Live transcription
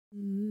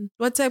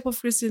What type of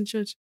Christian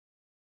church?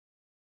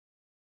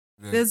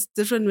 Yeah. There's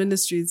different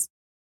ministries.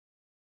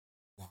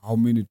 How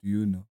many do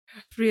you know?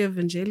 Free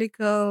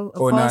evangelical,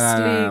 Oh, no.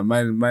 apostolic,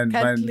 Mine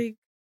Catholic.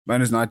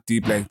 is not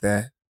deep like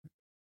that.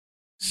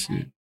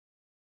 Shit.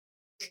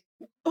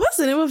 What's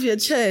the name of your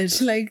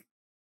church? Like,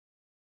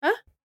 huh?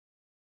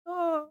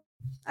 Oh,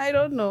 I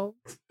don't know.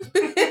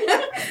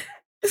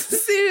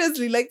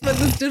 Seriously, like, but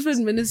there's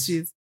different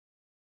ministries.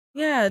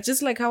 Yeah,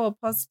 just like how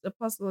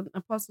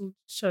apostle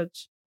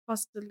church,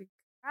 apostolic,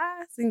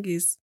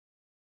 Singis,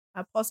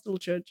 apostle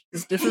church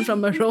is different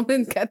from a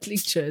Roman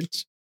Catholic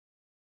church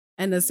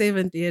and a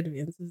Seventh-day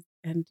Adventist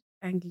and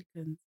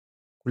Anglican.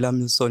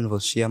 Kulamson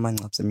voshiya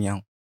manqapse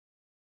emnyango.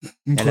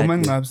 Ngikhuluma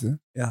ngqapsi?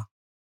 Yeah.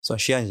 So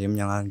shiya nje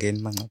emnyango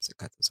angeni manqapse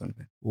ekhaya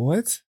sonke.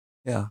 What?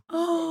 Yeah.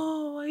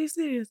 Oh, are you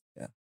serious?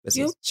 Yeah.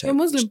 You're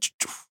Muslim?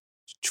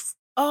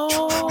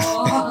 Oh.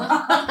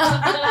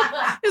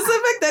 It's the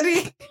fact that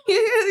he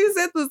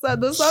said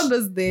the sound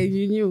was there,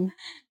 you knew.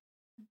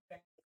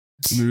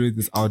 Let me read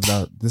this out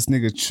loud. This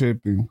nigga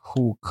tripping.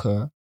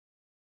 Hookers.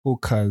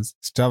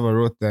 Java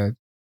wrote that.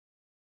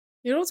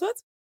 You wrote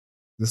what?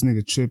 This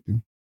nigga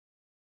tripping.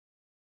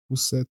 Who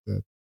said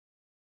that?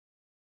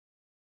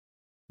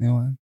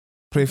 Anyone?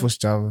 Pray for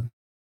Java.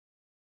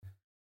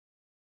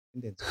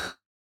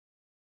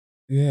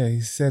 Yeah, he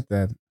said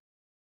that.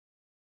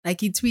 Like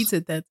he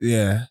tweeted that.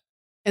 Yeah.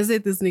 And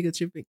said this nigga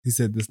tripping. He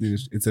said this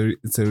nigga. It's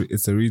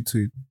a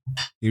retweet.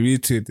 He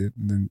retweeted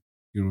and then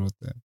he wrote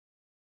that.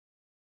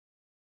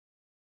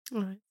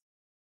 All right.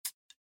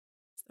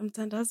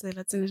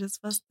 Samthandazela thina nje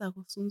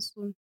sifastako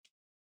soon.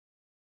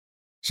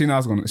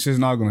 She's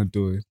not gonna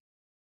do it.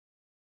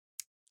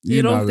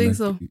 You don't think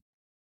so?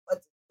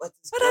 What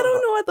is But I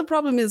don't know what the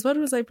problem is. What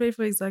was I pray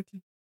for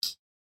exactly?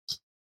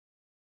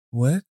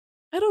 What?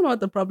 I don't know what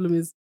the problem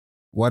is.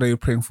 What are you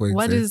praying for?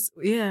 What is,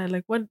 yeah,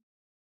 like what?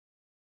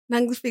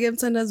 Nangifika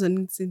emthandazweni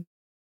ngithini?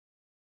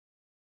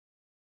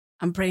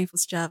 I'm praying for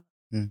Java.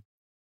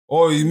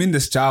 Oh, you mean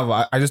this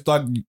Java? I just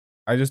thought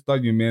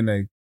you meant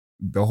like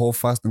the whole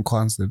fasting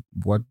concept.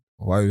 Why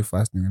are you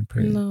fasting and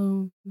praying?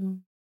 No.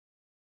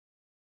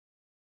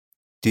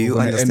 Do you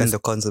When I understand end the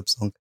concept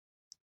song?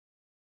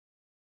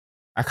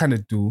 I kind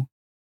of do.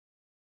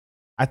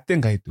 I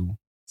think I do.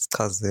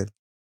 Skazel.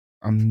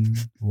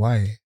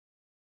 Why?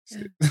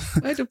 Yeah.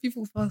 Why do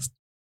people fast?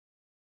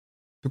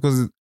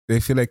 Because they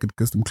feel like it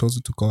gets them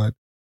closer to God.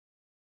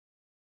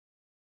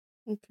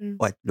 Okay.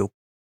 What? Look,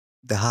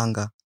 the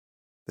hunger.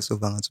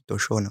 Besovanga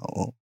Toshona.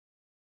 Oh,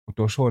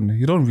 Utoshone,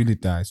 you don't really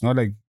die. It's not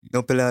like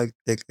no, but like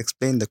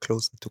explain the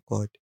closer to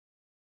God.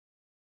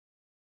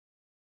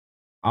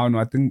 I don't know.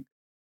 I think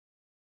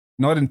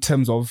not in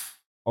terms of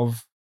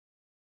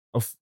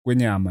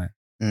kwenyama,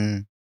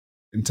 in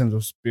terms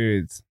of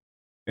spirits,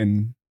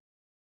 and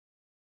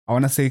I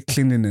want to say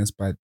cleanliness,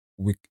 but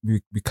we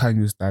can't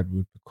use that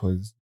word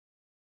because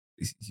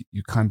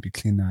you can't be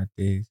clean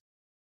nowadays.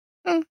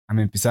 I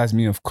mean, besides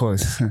me, of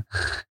course.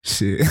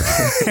 Shit.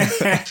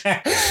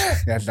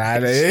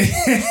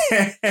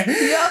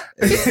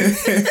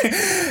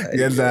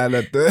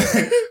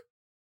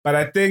 But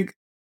I think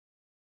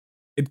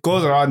it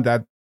goes around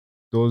that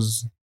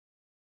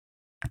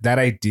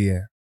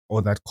idea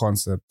or that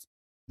concept.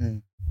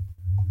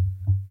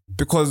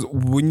 Because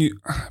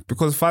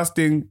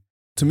fasting,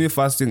 to me,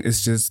 fasting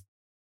is just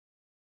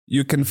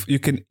you can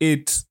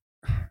eat,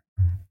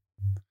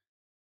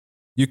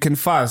 you can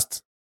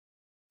fast,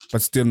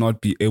 but still not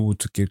be able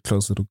to get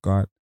closer to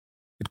God.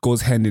 It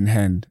goes hand in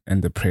hand,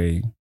 and the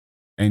praying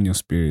and your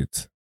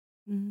spirit.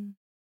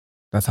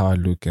 That's how I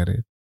look at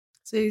it.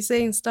 So you're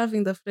saying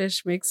starving the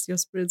flesh makes your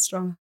spirit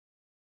stronger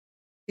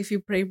if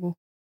you pray more?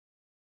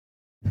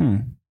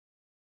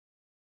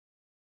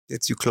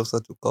 Gets you closer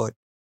to God.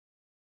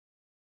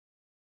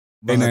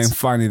 Ain't nothing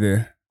funny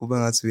there.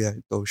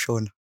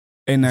 Toshona.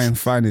 Ain't nothing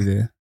funny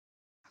there.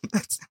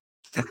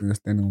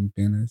 Understanding on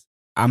penis.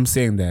 I'm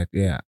saying that,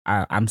 yeah.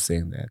 I'm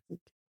saying that.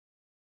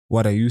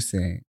 What are you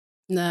saying?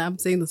 Nah, I'm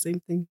saying the same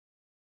thing.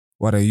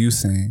 What are you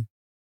saying?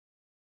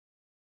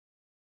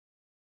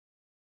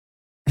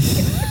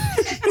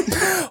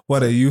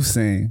 What are you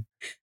saying?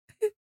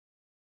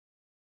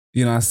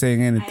 You're not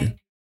saying anything.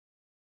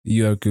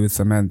 You agree with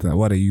Samantha.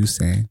 What are you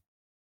saying?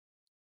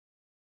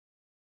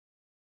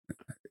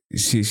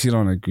 She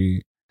don't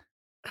agree.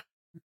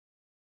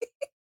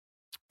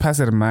 Pass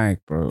her the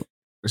mic, bro.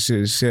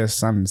 She has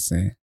something to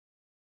say.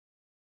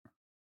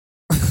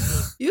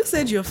 You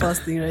said you're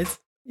fasting, right?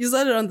 You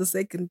started on the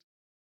 2nd.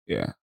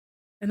 Yeah.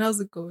 And how's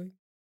it going?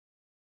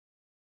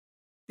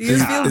 Do you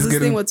feel this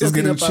thing we're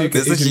talking about? Chicken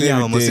This is each and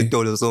nyama every day.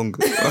 mositolo song.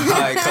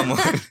 Hi, come on.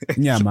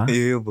 Nyama?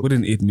 Yebo. We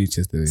didn't eat meat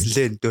yesterday.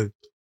 Sidle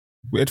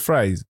We ate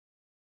fries.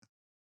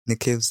 ne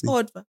KFC.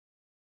 What?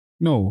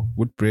 No,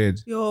 with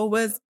bread. Yo,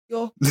 where's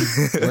your...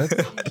 What?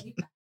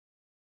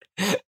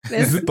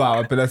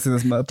 Zipa,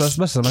 pedacinhos,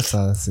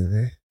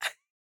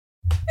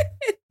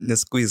 Ne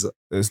squeezer.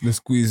 the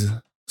squeeze.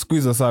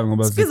 Squeeze a song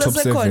about the Squeeze a top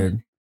second.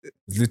 7.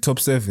 The top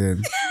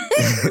 7.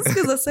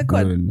 Excuse a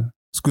second.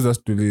 Squeeze us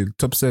to the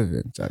top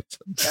 7.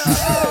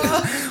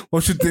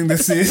 What you think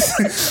this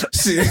is?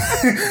 Shit.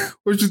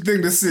 What you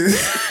think this is?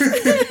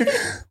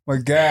 My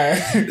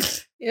guy.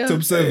 Yeah. To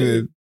observe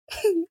it.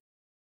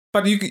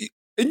 But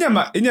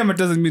inyama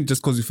doesn't mean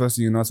just because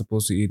you're not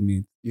supposed to eat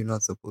meat. You're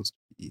not supposed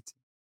to be eating.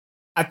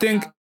 I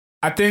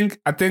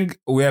think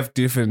we have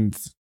different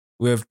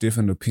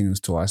opinions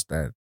towards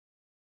that.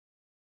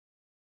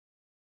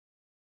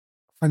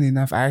 Funny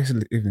enough, I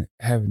actually even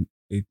haven't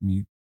ate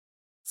meat.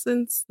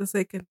 Since the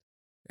second.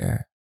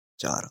 Yeah.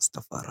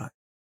 Rastafari.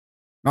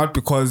 Not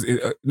because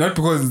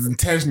it's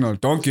intentional.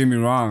 Don't get me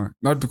wrong.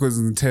 Not because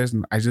it's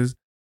intentional.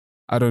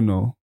 I don't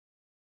know.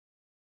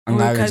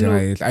 Angake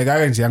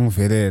nje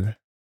yangivelela.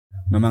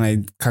 Noma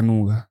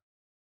ngayikhanuka.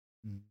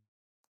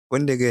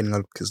 When they get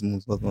in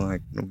Christmas, what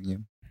like no.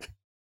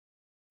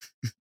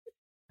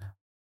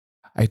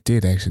 I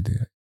did actually.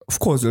 Of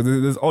course,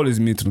 there's always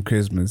meat on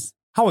Christmas.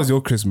 How was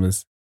your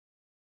Christmas?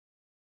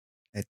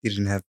 I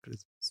didn't have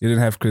Christmas. You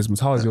didn't have Christmas.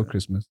 How was your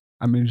Christmas?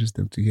 I'm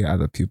interested to hear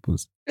other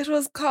people's. It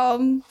was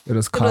calm. It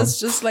was calm. It was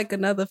just like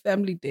another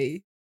family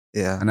day.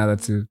 Yeah. Another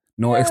two.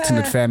 No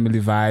extended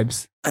family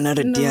vibes.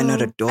 Another day,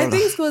 another dollar. I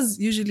think it's because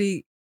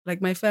usually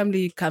like my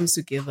family comes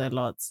together a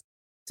lot.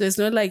 So it's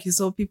not like you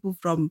saw people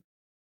from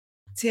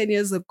 10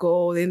 years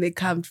ago, then they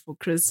come for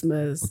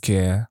Christmas.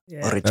 Okay.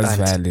 Yeah. That's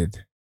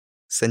valid.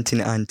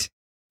 Sentin aunt.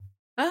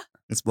 Huh?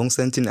 It's bong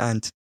sentin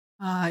aunt.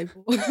 Hayi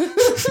bo.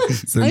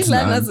 Sentin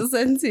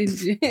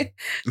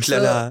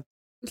aunt.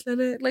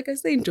 Like I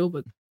say in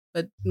Joburg,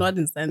 but not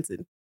in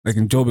Stanton. Like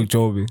in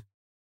Joburg.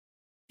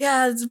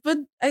 Yeah, but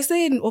I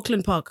stay in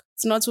Auckland Park.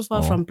 It's not too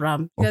far from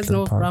Bram. You guys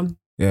know Bram?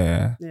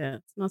 Yeah. Yeah,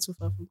 it's not too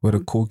far from Where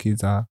Bram. the cool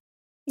kids are.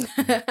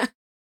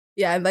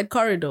 Yeah, in that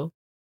corridor.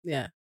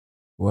 Yeah.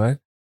 What?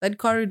 That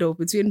corridor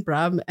between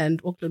Bram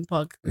and Auckland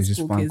Park. They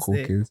just found cool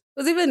kids.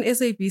 Because even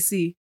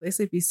SABC, the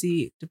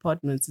SABC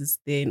department is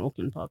there in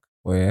Auckland Park.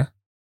 Oh yeah?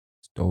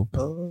 It's dope.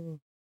 Oh.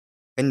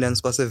 And then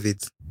was a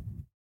vid.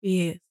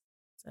 Yes.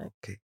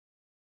 Okay.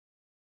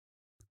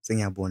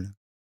 Singabona.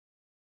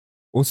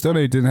 Oh, still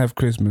you didn't have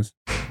Christmas.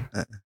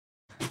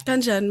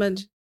 Kanjan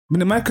manje. I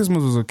mean, my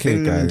Christmas was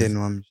okay, guys.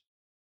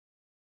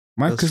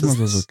 My Christmas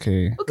was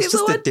okay. Okay,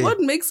 so what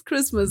makes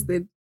Christmas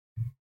then?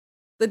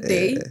 The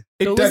day?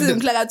 It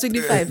doesn't like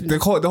 25. The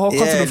whole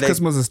concept of like,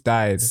 Christmas has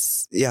died.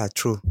 Yeah,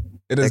 true.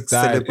 It has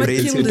died.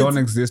 It don't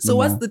exist So no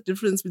what's more. the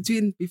difference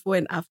between before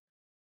and after?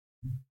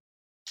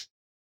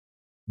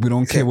 We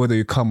don't care whether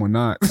you come or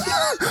not.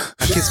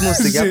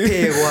 Christmas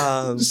Shit.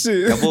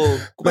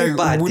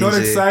 Like, we're not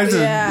excited.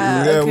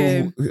 Yeah,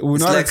 okay. We're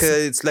not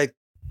it's like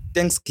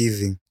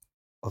Thanksgiving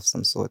of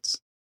some sort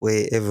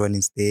where everyone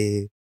is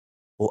there.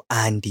 Or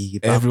Andy,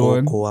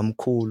 Everyone.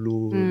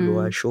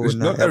 Amkulu, It's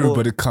not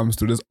everybody comes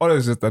to. There's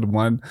always just that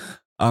one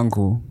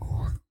uncle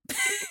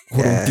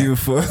who don't give a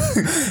fuck.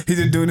 He's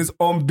just doing his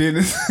own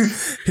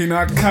business. He's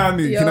not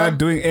coming. He's not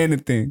doing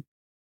anything.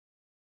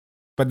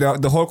 But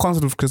the whole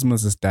concept of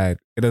Christmas has died.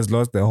 It has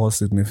lost the whole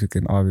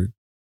significance of it.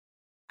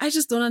 I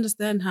just don't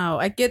understand how.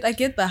 I get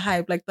the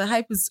hype. Like the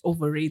hype is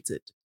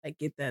overrated. I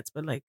get that.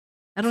 But like,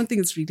 I don't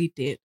think it's really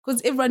dead. Because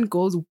everyone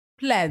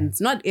plans.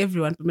 Not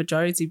everyone, but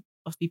majority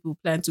of people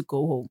plan to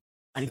go home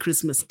on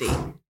Christmas Day.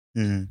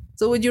 Mm.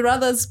 So would you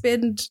rather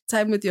spend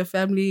time with your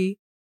family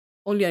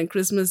only on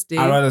Christmas Day?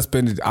 I'd rather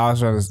spend it. I'd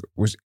rather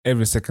wish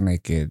every second I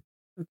get.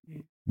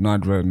 Okay.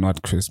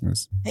 Not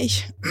Christmas. Hey.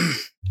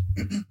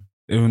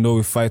 Even though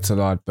we fight a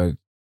lot, but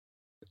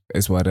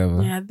it's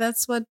whatever. Yeah,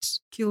 that's what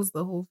kills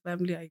the whole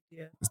family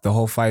idea. It's the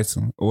whole fight.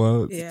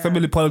 Well,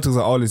 family politics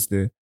are always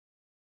there.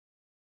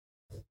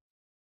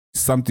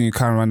 It's something you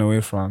can't run away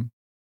from.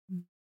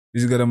 You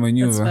just gotta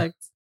maneuver. That's fact.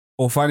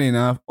 Oh, funny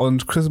enough, on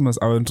Christmas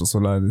I went to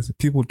Solaris.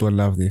 People don't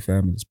love their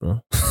families,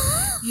 bro.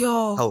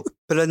 Yo. Oh,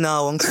 but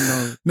now I want to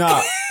know.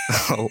 Nah.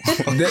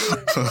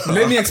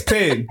 Let me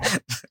explain.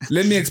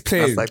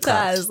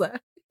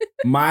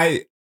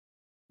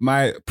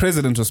 My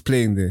president was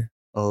playing there.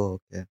 Oh,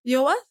 okay.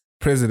 Your what?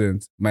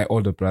 President, my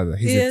older brother.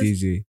 He's a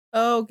DJ.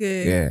 Oh,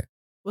 okay. Yeah.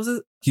 Was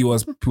it? He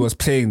was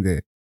playing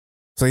there.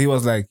 So he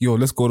was like, yo,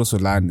 let's go to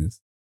Solaris.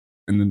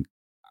 And then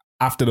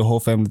after the whole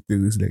family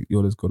thing, he's like, yo,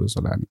 let's go to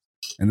Solaris.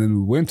 And then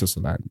we went to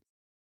Solaris.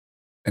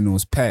 And it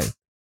was packed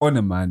on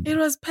a Monday. It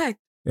was packed.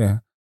 Yeah.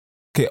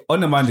 Okay,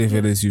 on a Monday,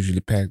 it's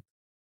usually packed.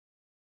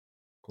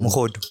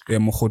 Mohodu. Yeah,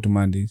 Mohodu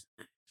Mondays.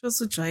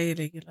 Just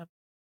ujwayeleke lapho.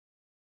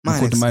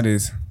 Mohodu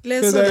Mondays.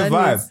 Let's There's a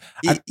vibe.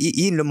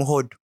 In the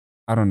Mohodu.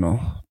 I don't know.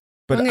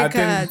 But I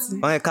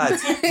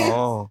think...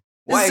 Oh.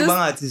 Why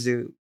bangathi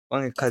nje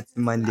wangekhathi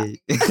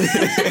Monday?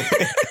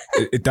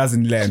 It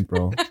doesn't land,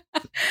 bro.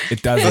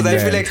 It doesn't Because land.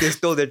 I feel like they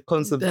stole that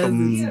concept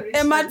from...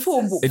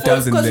 Emadfumbu. It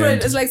doesn't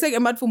land. It's like saying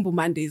Emadfumbu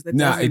Mondays.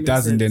 Nah, it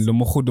doesn't land. The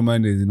Mohodu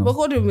Mondays, you know.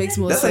 Mohodu makes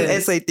more sense.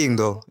 That's an SA thing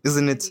though,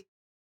 isn't it?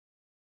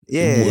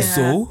 Yeah.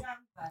 So?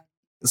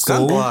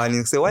 So why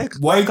you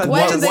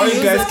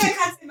guys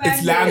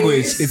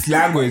it's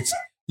language.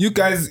 You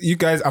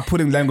guys are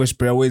putting language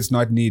where it's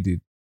not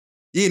needed.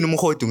 You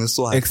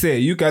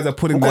guys are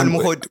putting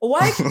language.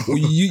 Why?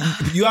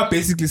 You are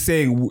basically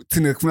saying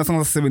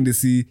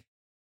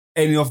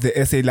any of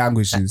the SA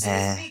languages.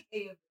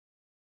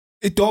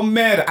 It don't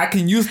matter. I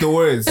can use the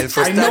words. El I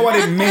Frostan. know what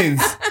it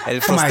means. El Oh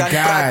my Frostan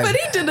God. But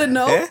he didn't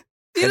know. Eh?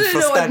 He El didn't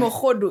know what Frostan.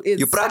 mohodu is.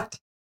 You prat?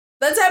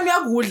 That time you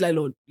have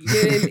alone.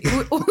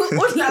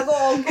 Udla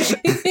konke.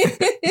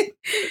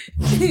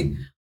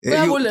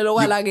 Uyakudla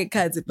kwala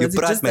ngekhathi, but he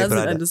brat, just my doesn't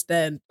brother.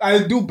 understand. I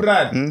do,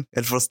 Brad.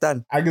 El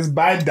Frostan. I just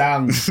buy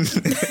down.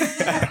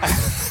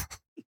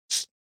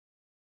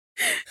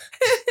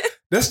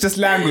 That's just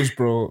language,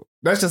 bro.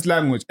 That's just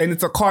language. And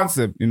it's a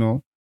concept, you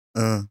know.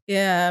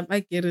 Yeah, I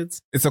get it.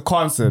 It's a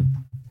concept.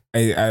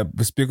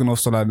 Speaking of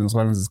Solange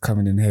is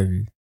coming in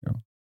heavy. You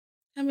know?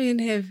 I mean,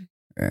 heavy.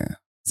 Yeah,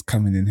 it's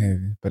coming in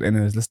heavy. But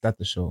anyways, let's start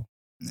the show.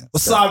 Yeah,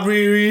 What's up,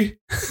 Riri?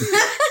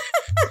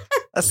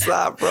 What's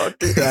up, bro?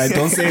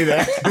 Don't say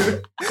that.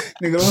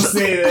 Nigga, don't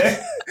say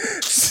that.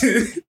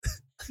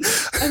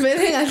 I mean,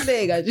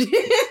 hang on.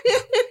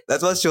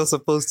 That's what she was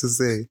supposed to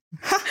say.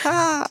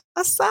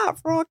 What's up,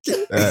 Rocky?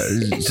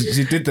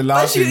 She did the But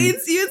last you thing.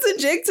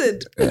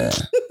 interjected.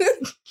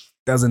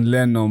 Doesn't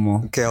learn no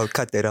more. Okay, I'll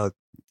cut that out.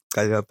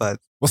 Cut it apart.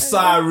 What's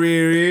up,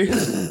 Riri?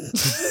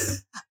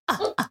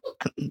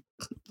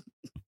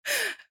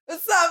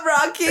 What's up,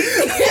 Rocky?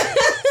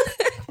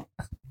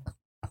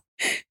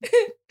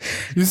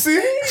 You see?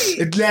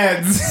 It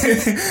lands.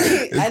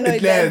 I know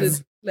it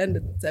lands.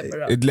 landed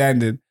separate. It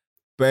landed.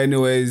 But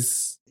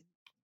anyways,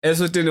 as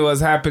what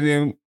was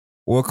happening,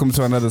 welcome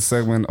to another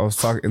segment of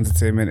Talk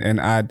Entertainment and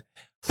Ad.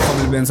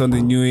 Compliments on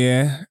the new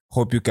year.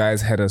 Hope you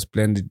guys had a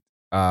splendid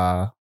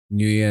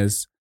New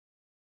Year's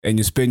and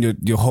you spend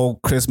your whole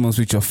Christmas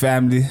with your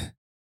family.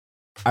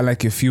 I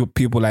like a few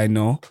people I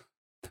know.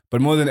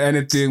 But more than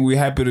anything, we're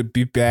happy to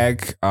be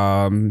back.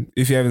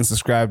 If you haven't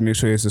subscribed, make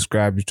sure you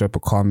subscribe, you drop a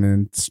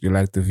comment, you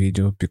like the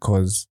video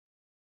because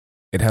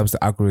it helps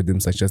the algorithm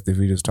suggest the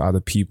videos to other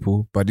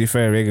people. But if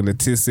you're a regular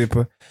tea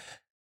sipper,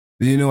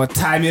 you know what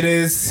time it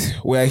is.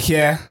 We're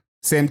here,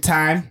 same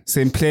time,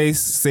 same place,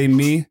 same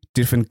me,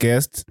 different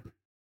guests,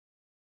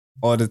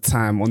 all the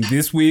time. On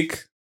this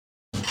week,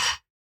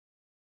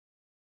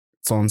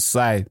 it's on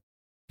site.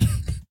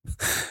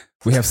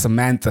 We have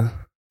Samantha.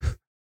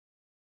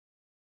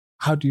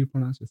 How do you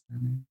pronounce your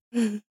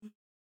surname?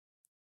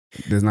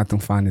 There's nothing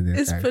funny there.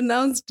 It's guys.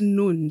 pronounced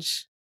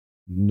Nunj.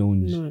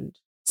 Nunes.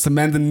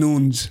 Samantha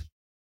Nunes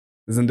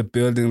is in the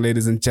building,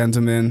 ladies and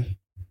gentlemen.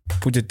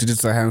 Put your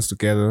digital hands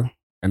together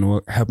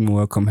and help me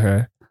welcome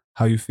her.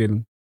 How you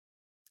feeling?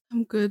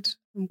 I'm good.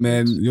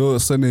 Man, your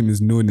surname is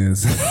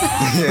Nunes.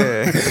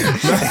 Yeah.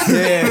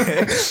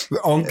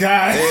 On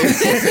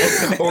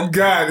God. On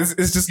God.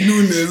 It's just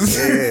Nunes.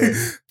 Yeah.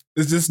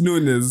 It's just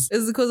Nunes.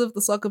 It's because of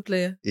the soccer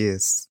player.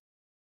 Yes.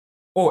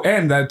 Oh,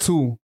 and that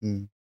too.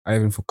 Mm. I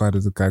even forgot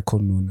there's a guy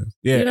called Nunes.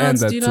 Yeah, do you know, and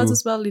that do you know how too. to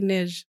spell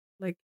Inej?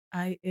 Like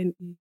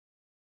I-N-E.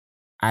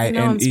 I-N-E.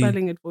 Now I'm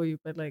spelling it for you,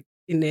 but like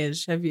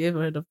Inej. Have you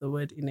ever heard of the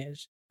word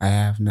Inej? I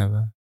have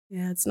never.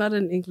 Yeah, it's not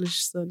an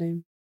English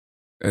surname.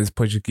 It's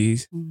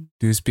Portuguese. Mm.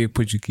 Do you speak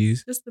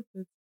Portuguese? Just a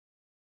bit.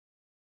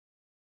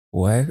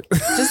 What?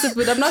 Just a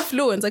bit. I'm not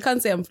fluent. I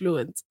can't say I'm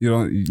fluent.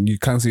 You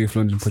can't say you're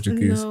fluent in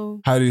Portuguese. No.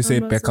 How do you say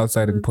I'm not back so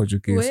outside in fluent.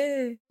 Portuguese?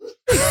 Where?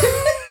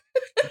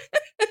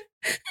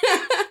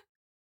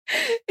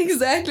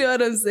 Exactly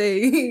what I'm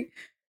saying.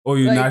 Oh,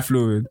 you're Like- not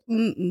fluent,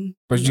 Mm-mm,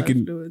 but I'm you not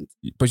can, fluent.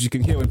 but you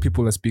can hear when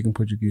people are speaking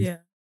Portuguese. Yeah,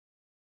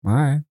 All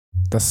right,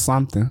 that's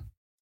something.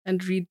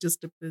 and read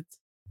just a bit.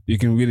 You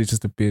can read it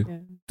just a bit. Yeah.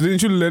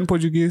 Didn't you learn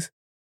Portuguese?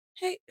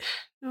 Hey,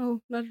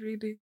 no, not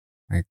really.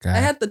 My God. I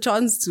had the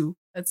chance to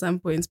at some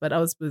points, but I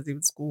was busy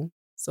with school,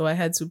 so I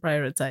had to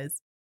prioritize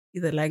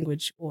either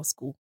language or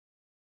school.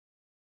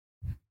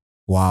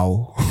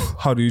 Wow.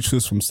 How do you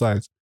choose from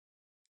sides?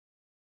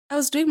 I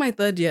was doing my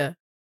third year.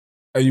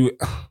 And you,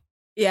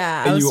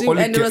 Yeah, And I was you doing,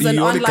 only and it get- was an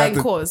you only got online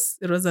the- course.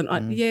 It was an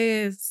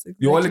yes. Exactly.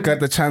 you only got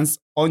the chance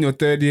on your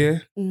third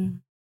year.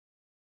 Mm.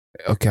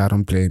 Okay, I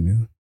don't blame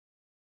you.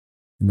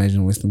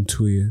 Imagine wasting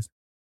 2 years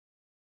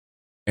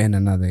and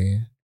another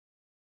year.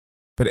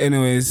 But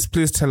anyways,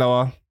 please tell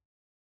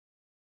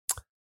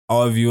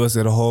our viewers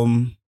at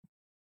home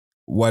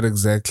what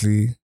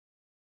exactly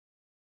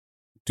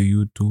do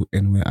you do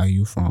and where are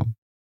you from?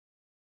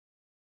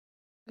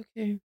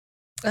 Okay.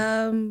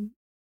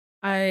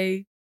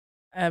 I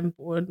am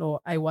born, or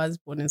I was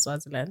born in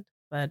Swaziland,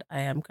 but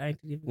I am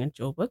currently living in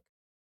Joburg.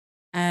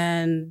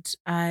 And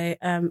I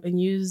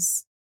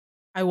was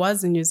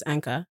a news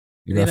anchor.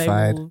 You got Then I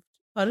fired. moved.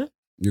 Pardon?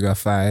 You got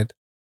fired.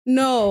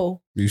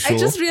 No. You sure? I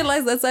just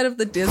realized that side of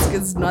the desk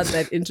is not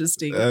that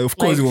interesting. Of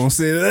course you won't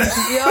say that.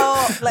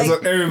 Yo, That's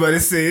what like, everybody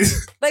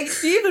says. like,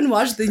 do you even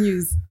watch the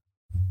news?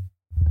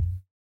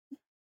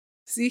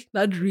 See,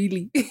 not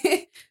really.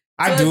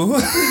 I So-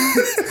 do.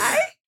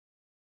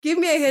 Give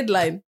me a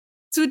headline.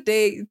 2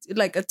 days,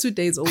 like a 2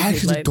 days old I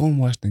actually headline. don't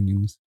watch the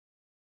news.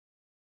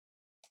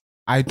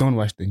 I don't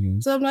watch the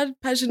news. So I'm not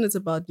passionate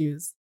about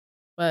news,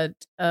 but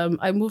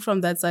I moved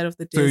from that side of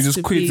the desk. So you just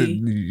to quit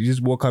it. be- You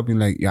just woke up and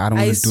like, yeah, I don't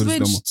I want to do this no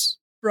more. switched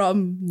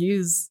from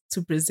news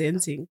to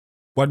presenting.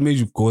 What made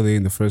you go there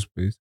in the first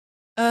place?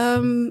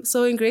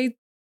 So in grade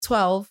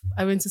 12,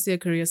 I went to see a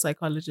career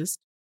psychologist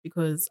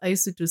because I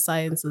used to do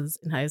sciences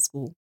in high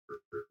school.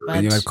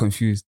 And you But got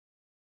confused.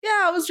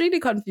 yeah, I was really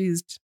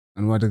confused.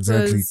 And what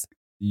exactly 'Cause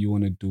you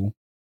want to do?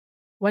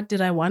 what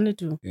did I want to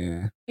do?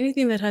 Yeah.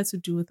 Anything that had to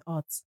do with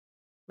arts,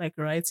 like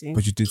writing.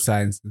 But you did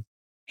sciences.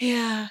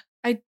 Yeah,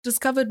 I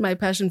discovered my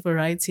passion for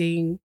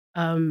writing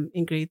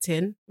in grade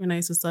 10 when I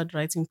used to start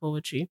writing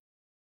poetry.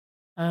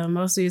 I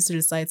also used to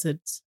recite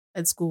it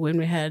at school when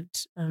we had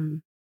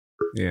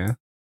Yeah.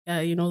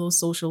 those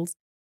socials.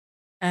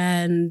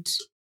 And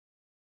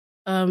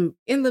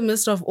in the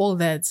midst of all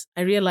that,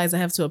 I realized I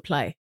have to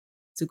apply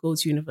to go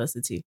to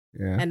university.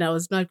 Yeah. And I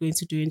was not going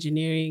to do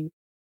engineering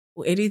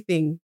or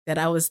anything that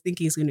I was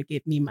thinking is going to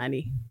get me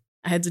money.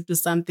 I had to do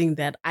something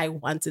that I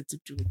wanted to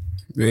do.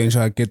 You ain't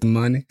trying to get the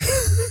money.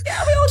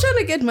 Yeah, we're all trying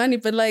to get money,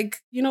 but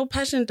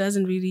passion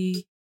doesn't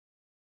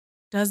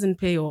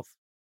pay off.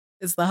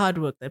 It's the hard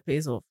work that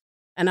pays off.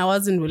 And I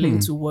wasn't willing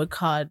to work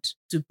hard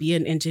to be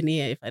an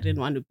engineer if I didn't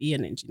want to be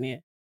an engineer.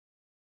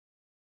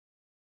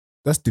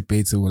 That's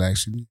debatable,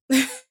 actually.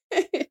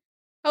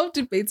 How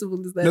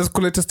debatable is that? Let's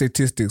call it the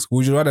statistics.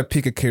 Would you rather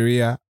pick a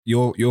career,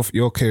 your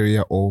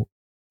career, or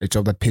a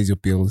job that pays your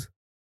bills?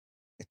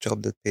 A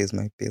job that pays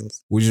my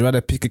bills. Would you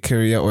rather pick a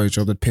career or a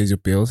job that pays your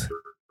bills?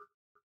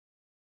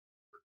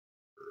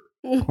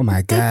 Oh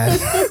my God.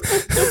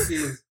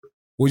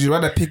 Would you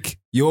rather pick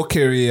your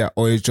career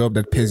or a job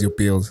that pays your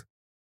bills?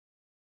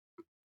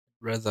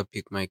 Rather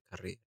pick my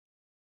career.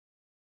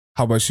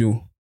 How about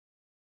you?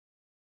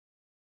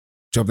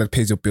 Job that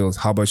pays your bills.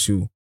 How about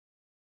you?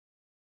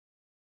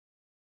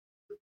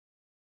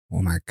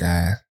 Oh my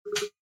God.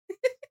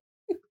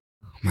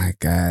 Oh my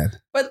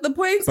God. But the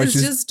point But is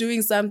you- just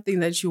doing something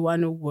that you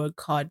want to work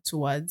hard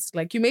towards.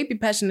 Like, you may be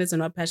passionate or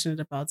not passionate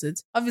about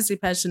it. Obviously,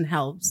 passion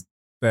helps,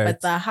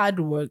 but the hard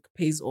work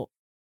pays off.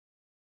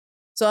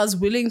 So I was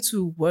willing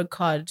to work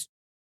hard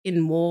in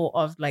more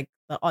of like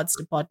the arts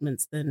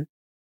departments than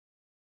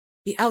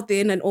be out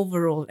there in an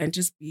overall and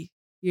just be,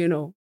 I kind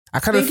of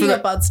thinking feel like,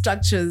 about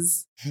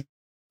structures.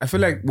 I feel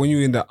like when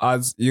you're in the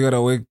arts, you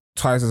gotta work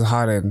twice as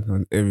hard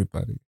on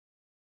everybody.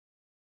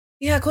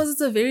 Yeah, because it's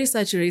a very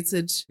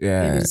saturated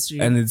industry.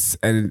 and it's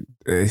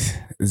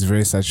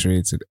very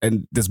saturated,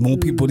 and there's more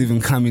people even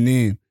coming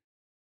in.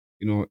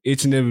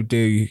 Each and every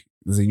day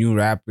there's a new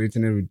rapper. Each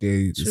and every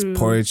day there's True.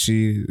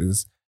 poetry.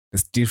 There's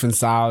different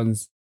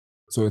sounds.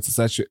 So it's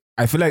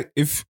I feel like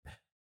if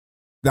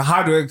the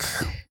hard work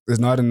is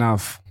not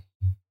enough,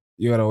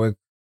 you gotta work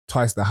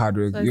twice the hard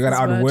work. Twice You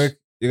gotta as much. outwork.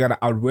 You gotta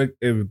outwork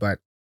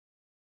everybody.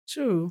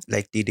 True.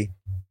 Like Didi.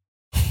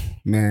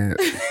 Man,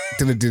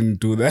 Tilla didn't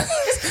do that.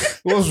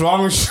 What's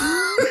wrong with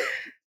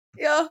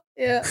you?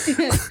 Yeah.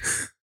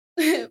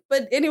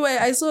 But anyway,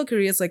 I saw a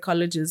career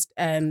psychologist,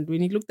 and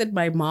when he looked at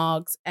my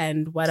marks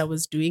and what I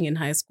was doing in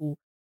high school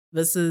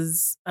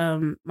versus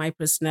my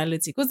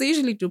personality, because they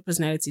usually do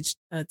personality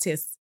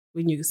tests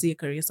when you see a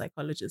career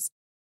psychologist,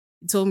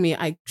 he told me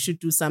I should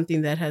do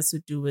something that has to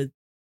do with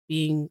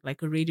being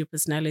like a radio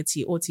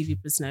personality or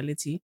TV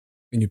personality.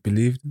 And you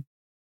believed him?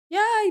 Yeah,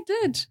 I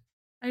did.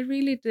 I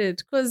really did.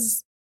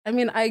 Because,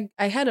 I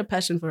had a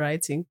passion for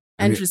writing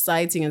and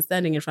reciting and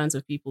standing in front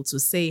of people to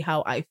say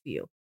how I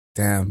feel.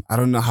 Damn, I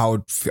don't know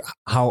how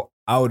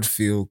I would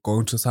feel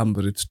going to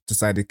somebody to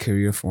decide a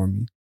career for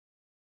me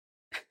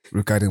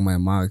regarding my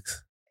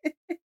marks.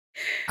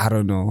 I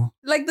don't know.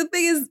 Like, the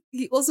thing is,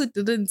 he also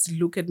didn't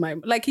look at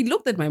he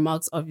looked at my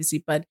marks,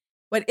 obviously, but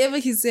whatever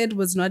he said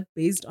was not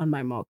based on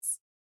my marks.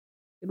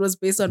 It was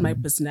based on my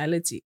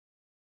personality.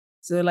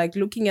 So, like,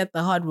 looking at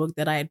the hard work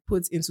that I had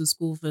put into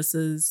school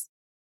versus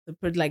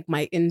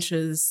my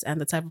interests and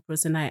the type of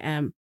person I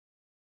am,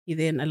 he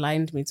then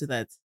aligned me to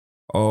that.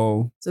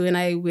 Oh, So when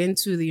I went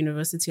to the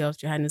University of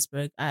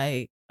Johannesburg,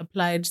 I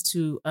applied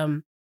to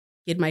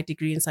get my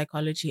degree in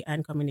psychology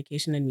and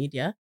communication and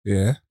media,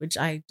 yeah. which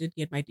I did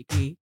get my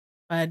degree.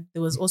 But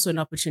there was also an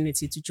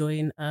opportunity to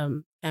join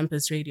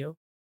campus radio.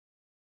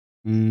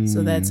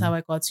 So that's how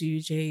I got to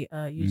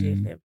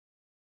UJFM.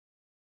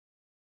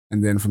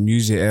 And then from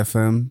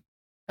UJFM,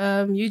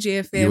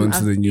 UJFM, you went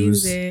to the been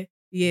news. there.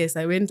 Yes,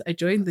 I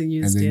joined the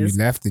news And then desk. you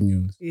left the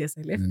news. Yes,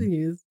 I left And the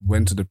news.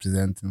 Went to the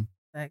presenting.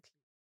 Exactly.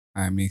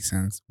 That makes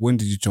sense. When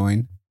did you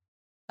join?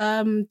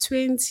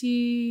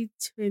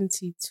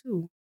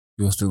 2022.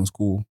 You were still in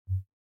school.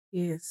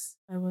 Yes,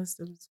 I was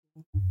still in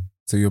school.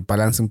 So you're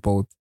balancing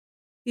both.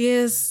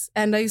 Yes,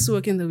 and I used to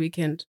work in the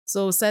weekend.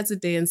 So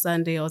Saturday and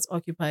Sunday, I was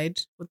occupied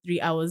for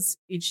 3 hours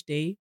each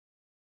day,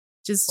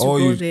 just to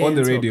go there on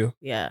the and talk. radio?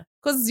 Yeah,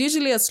 because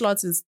usually a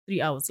slot is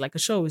 3 hours. Like, a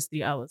show is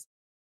 3 hours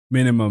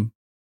Minimum.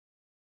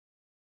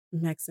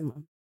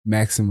 maximum.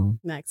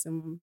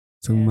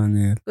 So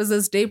man, Because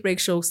there's daybreak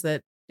shows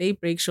that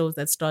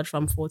start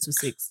from 4 to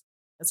 6.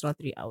 That's not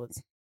 3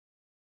 hours.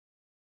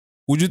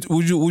 Would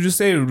you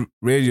say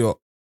radio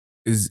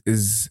is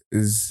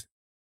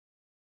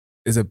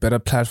a better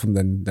platform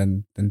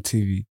than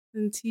TV?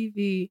 And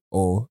TV.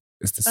 Or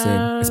it's the same,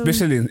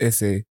 especially in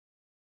SA.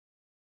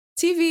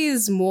 TV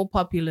is more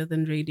popular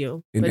than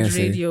radio, In but SA.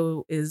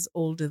 radio is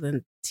older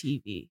than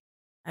TV.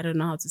 I don't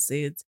know how to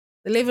say it.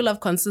 The level of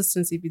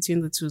consistency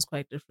between the two is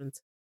quite different.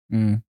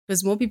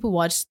 Because more people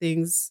watch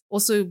things.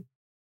 Also,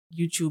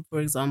 YouTube, for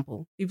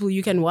example.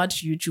 You can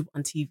watch YouTube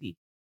on TV,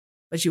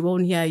 but you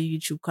won't hear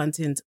YouTube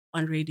content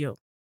on radio.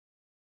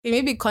 Okay,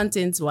 maybe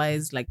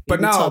content-wise, like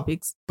But maybe now,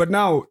 topics.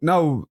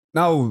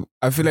 now,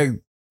 I feel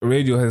like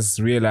radio has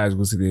realized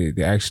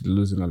they're actually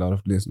losing a lot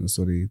of listeners,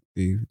 so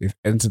they've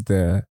entered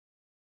the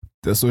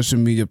social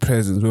media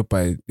presence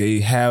whereby they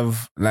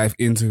have live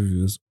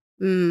interviews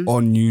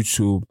on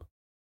YouTube,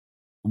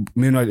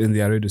 meanwhile in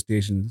their radio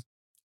stations.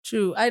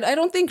 True. I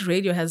don't think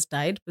radio has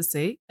died per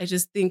se. I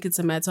just think it's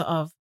a matter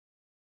of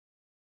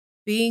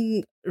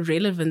being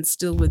relevant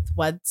still with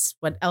what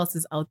else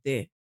is out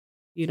there,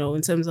 you know,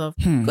 in terms of,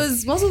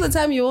 because most of the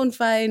time you won't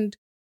find,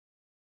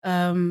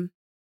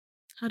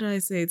 how do I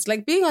say, it's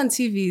like being on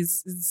TV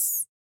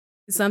is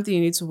something you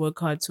need to work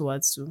hard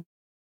towards too.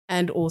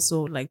 And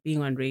also like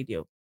being on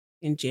radio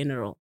in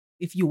general,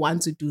 if you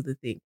want to do the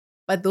thing.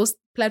 But those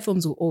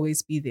platforms will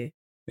always be there.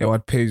 Yeah,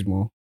 what pays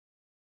more?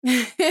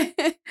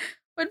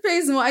 What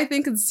pays more? I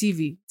think it's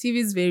TV. TV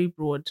is very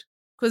broad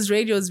because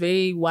radio is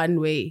very one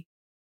way,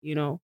 you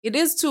know. It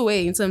is two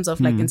way in terms of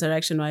like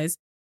interaction wise.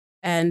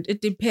 And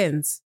it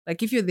depends.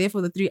 Like if you're there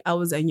for the 3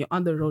 hours and you're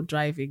on the road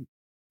driving,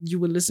 you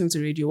will listen to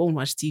radio, won't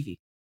watch TV.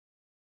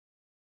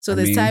 So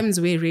there's times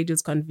where radio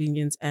is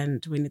convenient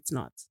and when it's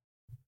not.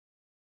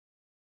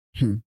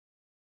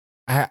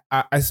 I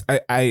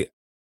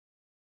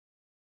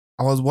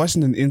was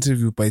watching an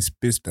interview by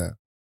Spista.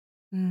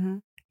 Mm-hmm.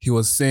 He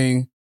was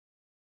saying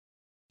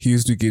he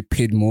used to get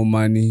paid more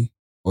money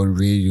on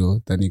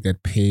radio than he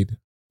got paid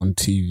on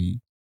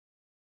TV,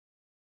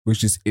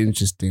 which is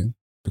interesting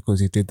because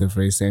he did the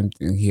very same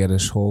thing. He had a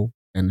show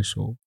and a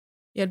show.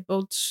 He had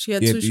both. He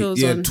had two shows.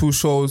 He had two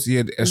shows. He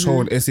had a show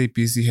on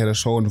SAPC, he had a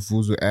show on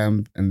Vuzu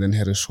Amp, and then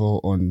had a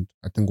show on,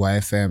 I think,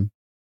 YFM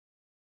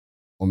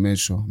or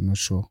Metro. I'm not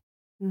sure.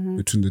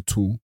 Between the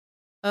two.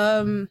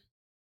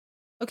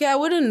 Okay, I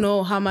wouldn't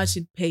know how much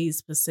it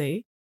pays per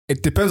se.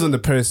 It depends on the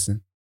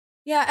person.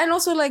 Yeah, and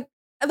also like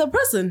the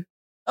person.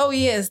 Oh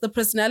yes, the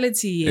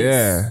personality. Yes.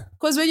 Yeah.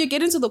 Because when you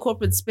get into the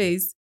corporate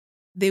space,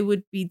 they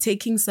would be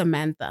taking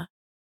Samantha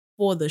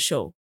for the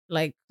show,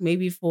 like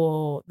maybe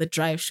for the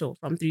drive show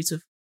from 3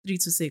 to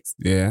 6.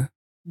 Yeah.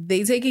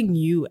 They're taking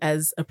you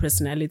as a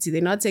personality.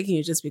 They're not taking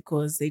you just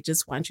because they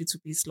just want you to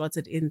be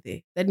slotted in there.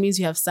 That means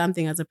you have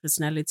something as a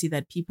personality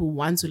that people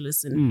want to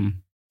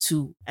listen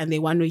to, and they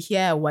want to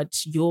hear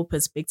what your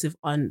perspective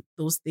on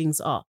those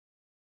things are.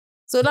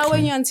 So now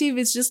when you're on TV,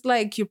 it's just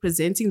like you're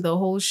presenting the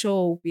whole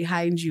show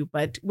behind you.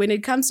 But when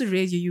it comes to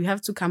radio, you have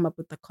to come up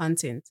with the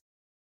content.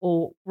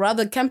 Or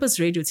rather, campus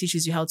radio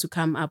teaches you how to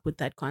come up with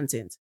that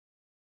content.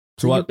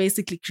 So you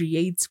basically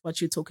create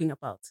what you're talking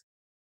about.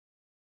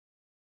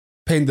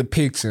 Paint the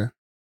picture.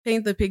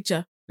 Paint the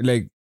picture.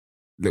 Like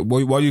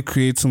while you're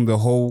creating the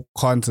whole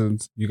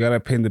content, you gotta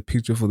paint the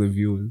picture for the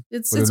viewers.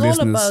 It's all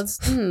about,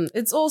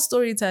 it's all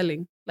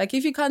storytelling. Like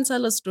if you can't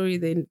tell a story,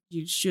 then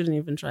you shouldn't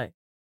even try.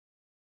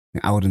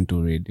 I wouldn't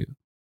do radio.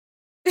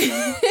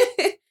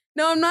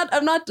 No,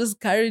 I'm not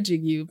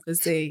discouraging you per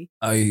se.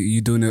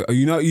 You don't know.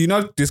 You're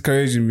not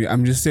discouraging me.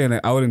 I'm just saying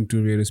like I wouldn't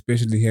do radio,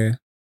 especially here.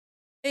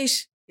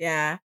 Ish,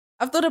 yeah.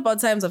 I've thought about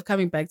times of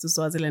coming back to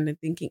Swaziland and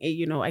thinking, hey,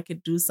 you know, I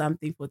could do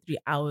something for 3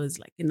 hours,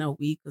 like in a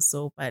week or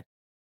so, but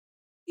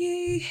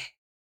it's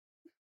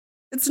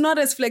not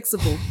as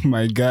flexible.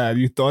 My God,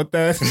 you thought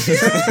that?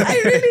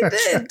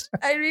 Yeah,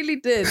 I really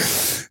did.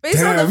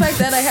 Based on the fact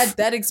that I had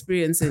that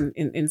experience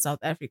in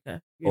South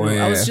Africa. You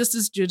know, I was just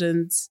a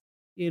student,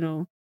 you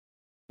know,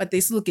 but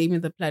they still gave me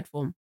the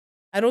platform.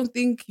 I don't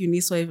think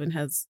UNISWA even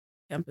has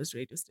campus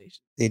radio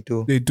station. They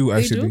do. They do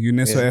actually.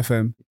 UNISWA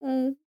FM.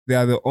 Mm. They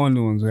are the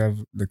only ones who have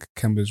like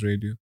campus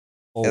radio.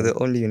 They're the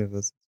only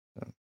university.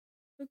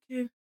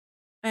 Okay.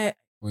 I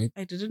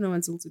didn't know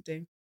until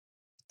today.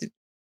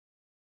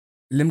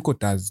 Limco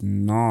does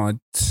not.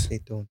 They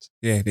don't.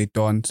 Yeah, they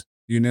don't.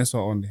 UNESCO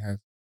only has.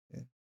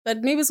 Yeah.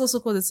 But maybe it's also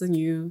because it's a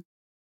new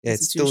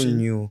it's still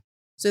new.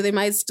 So they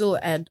might still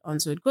add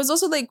onto it. Because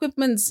also the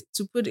equipment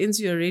to put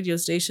into your radio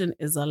station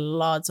is a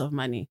lot of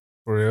money.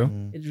 For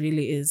real? It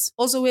really is.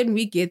 Also, when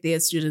we get there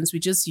as students, we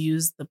just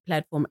use the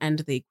platform and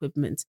the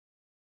equipment.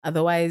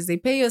 Otherwise, they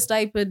pay your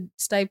stipend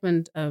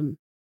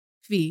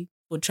fee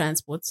for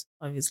transport,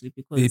 obviously,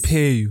 because they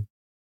pay you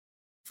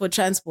for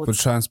transport.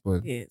 For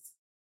transport, yes,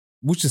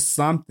 which is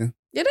something.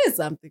 It is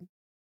something.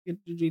 It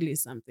really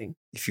is something.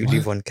 If you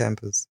live on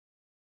campus,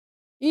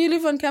 you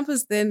live on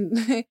campus, then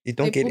you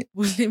don't get it.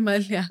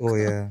 Oh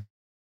yeah.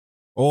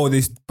 Oh,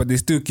 but they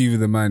still give you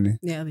the money.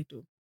 Yeah, they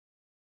do.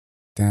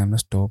 Damn,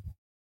 that's dope.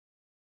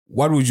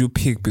 What would you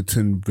pick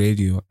between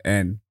radio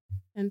and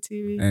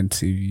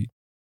TV?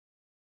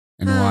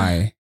 And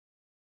why?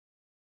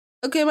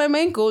 Okay, my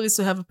main goal is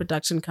to have a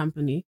production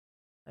company.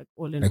 Like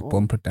all in all. Like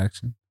bomb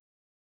production.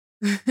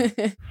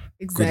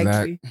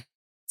 Exactly.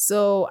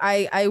 So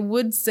I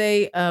would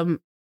say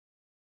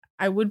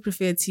I would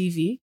prefer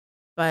TV,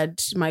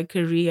 but my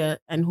career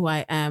and who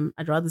I am,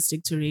 I'd rather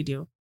stick to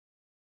radio.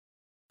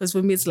 Because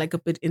for me, it's like a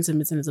bit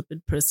intimate and it's a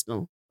bit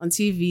personal. On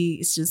TV,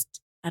 it's just,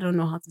 I don't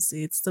know how to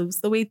say it.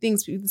 It's the way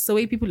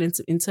people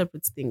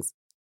interpret things.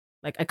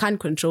 Like I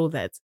can't control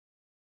that.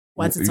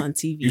 once it's on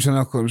TV. You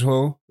cannot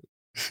control.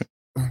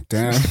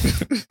 Damn.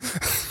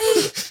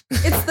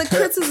 It's the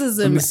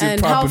criticism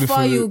and how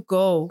far you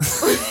go.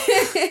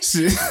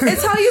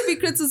 It's how you be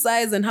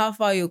criticized and how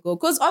far you go.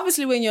 Because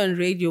obviously when you're on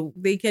radio,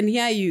 they can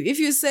hear you. If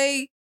you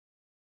say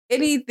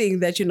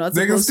anything that you're not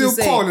supposed to say. They can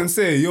still call and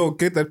say, yo,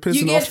 get that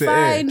person off the air. You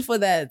get fined for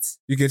that.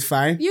 You get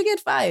fined? You get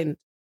fined.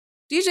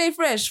 DJ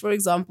Fresh, for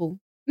example.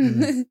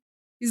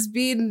 He's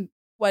been,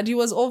 he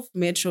was off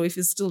Metro, if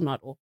he's still not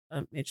off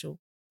Metro.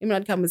 He may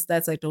not come with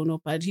stats, I don't know,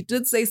 but he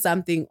did say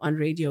something on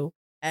radio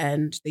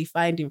and they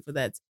fined him for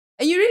that.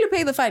 And you really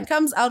pay the fine. It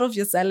comes out of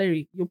your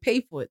salary. You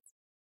pay for it.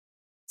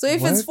 So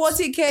if it's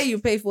 40K, you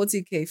pay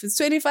 40K. If it's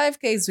 25K,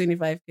 it's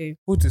 25K.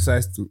 Who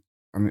decides to?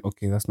 I mean,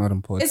 okay, that's not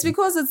important. It's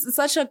because it's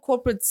such a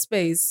corporate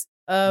space.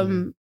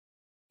 Airtime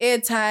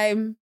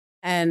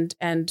and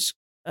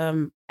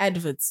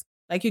adverts.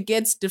 Like you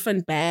get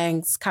different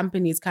banks,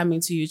 companies coming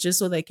to you just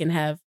so they can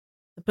have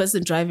the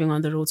person driving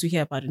on the road to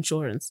hear about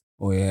insurance.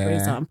 Oh, yeah. For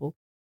example.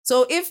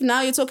 So if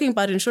now you're talking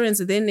about insurance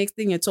and then next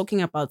thing you're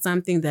talking about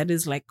something that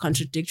is like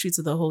contradictory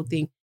to the whole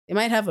thing, they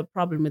might have a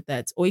problem with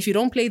that. Or if you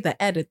don't play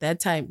the ad at that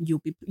time,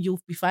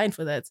 you'll be fined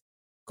for that.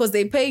 Because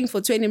they're paying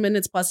for 20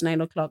 minutes past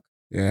 9 o'clock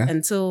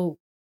until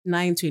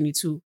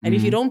 9:22. And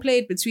if you don't play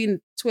it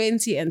between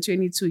 20 and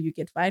 22, you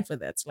get fined for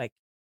that. Like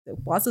the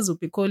bosses will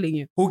be calling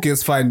you. Who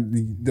gets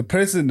fined? The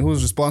person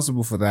who's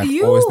responsible for that,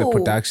 you. Or is the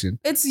production?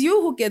 It's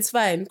you who gets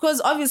fined. Because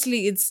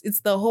obviously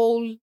it's the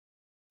whole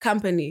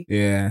company.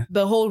 Yeah.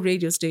 The whole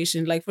radio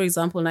station. Like for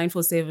example,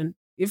 947.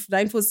 If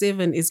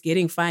 947 is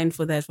getting fined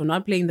for that, for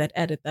not playing that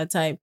ad at that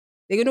time,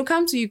 they're going to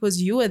come to you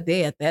because you were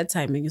there at that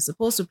time and you're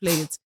supposed to play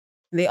it.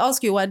 And they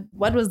ask you what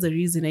was the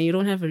reason and you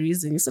don't have a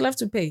reason. You still have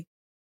to pay.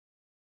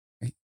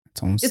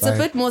 It's a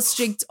bit more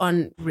strict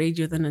on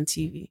radio than on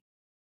TV.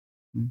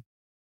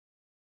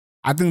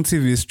 I think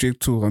TV is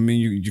strict too. I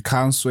mean, you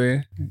can't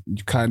swear.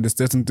 You can't. There's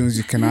certain things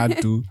you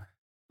cannot do.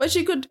 But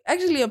you could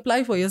actually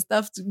apply for your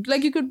stuff.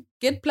 Like you could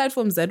get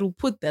platforms that will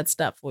put that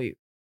stuff for you.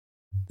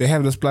 They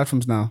have those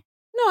platforms now.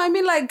 No, I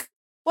mean like,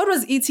 what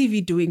was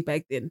ETV doing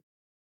back then?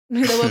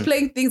 They were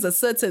playing things at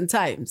certain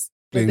times.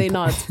 But they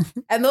not.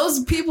 And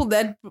those people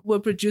that were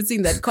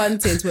producing that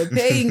content were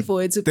paying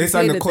for it to be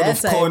played at that time. They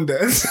signed a code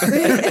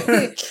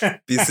of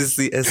conduct.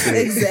 BCCSA.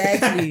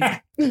 Exactly.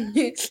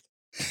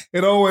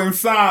 It all went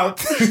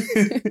south.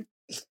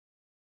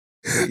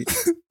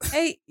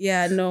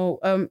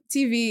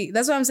 TV,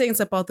 that's what I'm saying. It's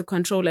about the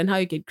control and how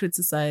you get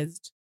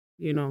criticized,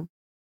 on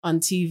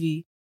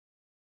TV.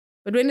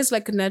 But when it's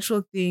like a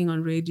natural thing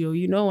on radio,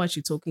 you know what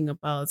you're talking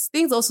about.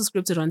 Things also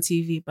scripted on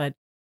TV, but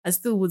I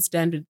still would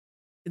stand it.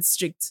 It's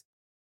strict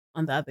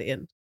on the other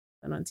end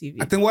than on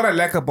TV. I think what I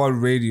like about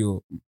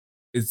radio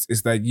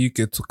is that you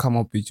get to come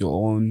up with your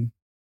own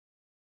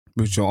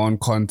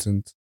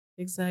content.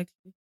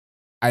 Exactly.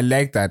 I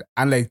like that.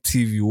 Unlike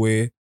TV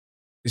where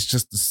it's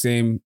just the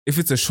same. If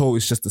it's a show,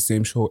 it's just the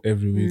same show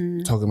every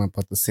week, talking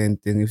about the same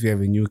thing. If you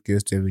have a new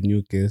guest, you have a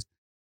new guest.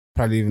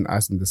 Probably even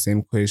asking the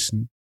same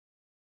question.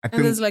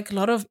 And there's like a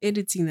lot of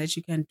editing that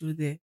you can do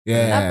there.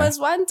 Yeah. But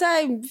one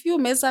time, if you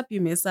mess up, you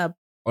mess up.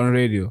 On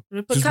radio.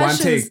 Repercussions. Just one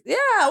take.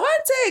 Yeah,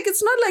 one take.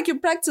 It's not like you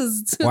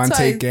practiced one twice.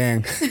 Take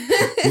gang.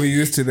 We're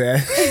used to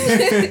that.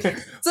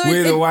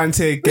 We're the one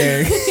take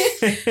gang.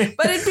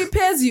 But it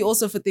prepares you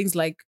also for things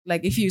like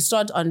if you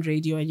start on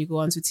radio and you go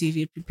onto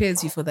TV, it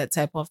prepares you for that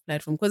type of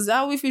platform. Because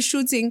now if you're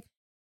shooting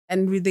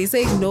and they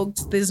say no,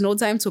 there's no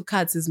time to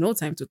cut, there's no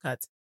time to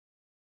cut.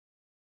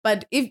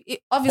 But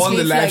obviously on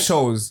the live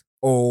shows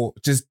or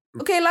just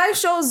live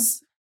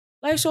shows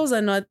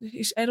are not,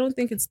 I don't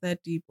think it's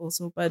that deep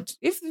also. But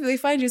if they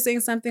find you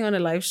saying something on a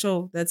live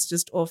show that's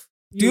just off,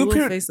 you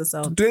will face the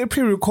sound. Do they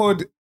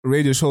pre-record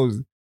radio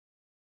shows?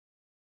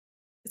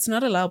 It's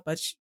not allowed,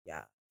 but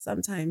yeah,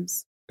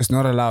 sometimes. It's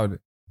not allowed?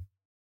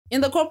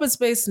 In the corporate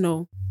space,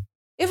 no.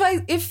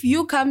 If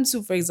you come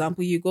to, for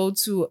example, you go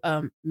to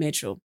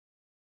Metro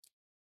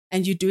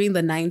and you're doing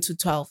the 9 to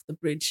 12, the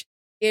bridge,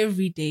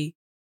 every day,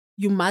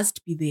 you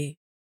must be there.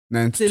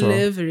 9 to 12.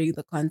 Delivering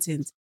the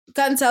content. You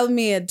can't tell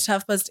me at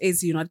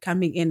 8:30 you're not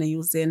coming in and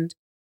you'll send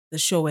the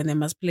show and they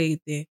must play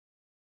it there.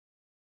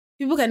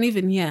 People can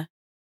even hear.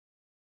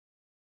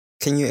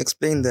 Can you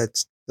explain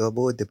that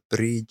about the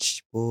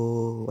bridge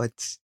or what?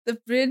 The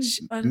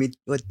bridge on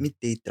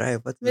midday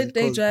drive? What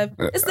midday drive?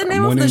 It's the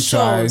name of the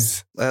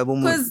shows.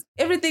 Because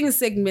everything is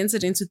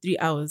segmented into 3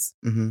 hours.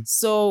 Mm-hmm.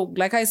 So,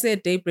 like I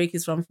said, daybreak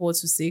is from 4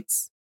 to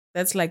 6.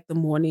 That's like the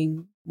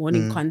morning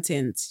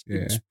content.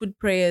 You put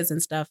prayers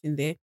and stuff in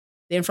there.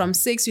 Then from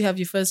 6, you have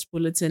your first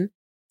bulletin.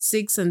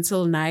 6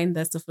 until 9,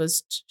 that's the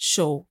first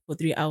show for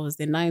 3 hours.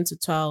 Then 9 to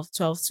 12,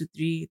 12 to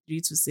 3,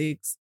 3 to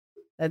 6.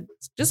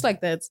 Just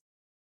like that.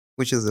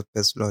 Which is the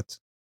best slot?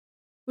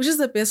 Which is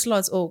the best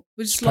slot? Oh,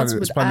 which slots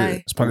would I?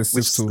 It's probably 6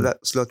 which to...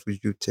 slot would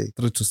you take?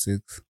 3 to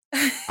 6.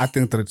 I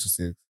think 3 to 6.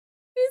 3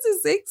 to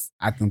 6?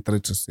 I think 3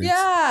 to 6.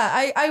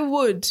 Yeah, I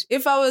would.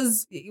 If I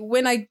was...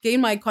 When I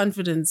gain my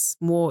confidence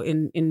more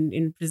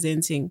in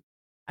presenting,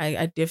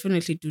 I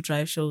definitely do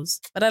drive shows.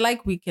 But I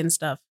like weekend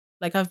stuff.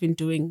 Like I've been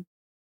doing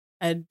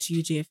at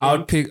UGF. I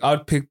would pick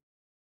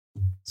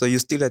So you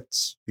still at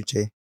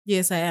UJ?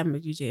 Yes, I am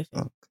at UJFM.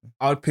 Okay.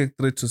 I would pick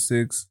 3 to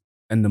 6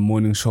 and the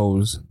morning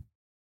shows.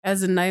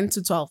 As in 9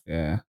 to 12.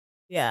 Yeah.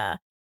 Yeah.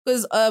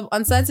 Because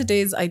on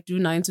Saturdays, I do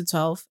 9 to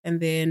 12. And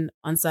then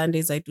on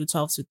Sundays, I do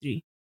 12 to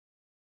 3.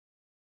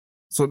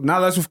 So now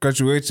that you've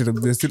graduated,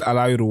 they still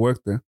allow you to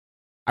work there.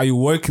 Are you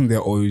working there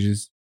or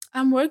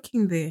I'm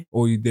working there.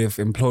 or they've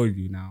employed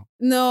you now?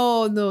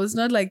 No, it's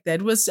not like that.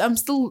 I'm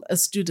still a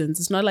student.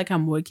 It's not like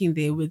I'm working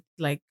there with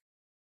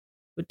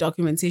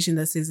documentation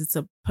that says it's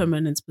a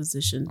permanent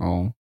position.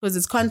 Oh. Because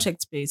it's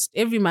contract based.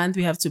 Every month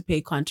we have to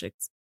pay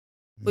contracts.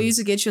 For you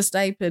to get your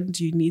stipend,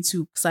 you need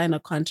to sign a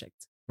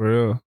contract. For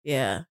real?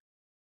 Yeah.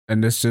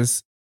 And it's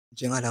just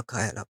Njengala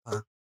khaya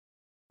lapha.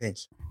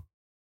 Bench.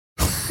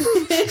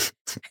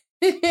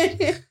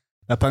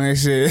 lapha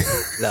ngeshe.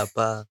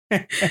 Lapha.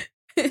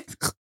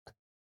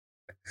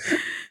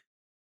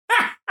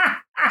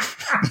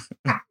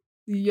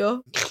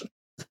 Yo.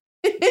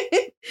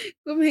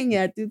 Come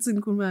here, So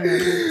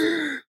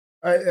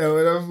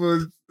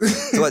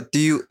what do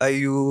you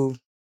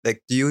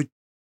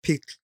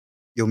pick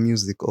your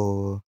music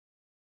or?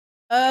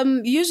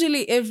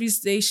 Usually every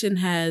station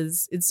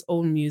has its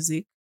own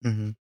music.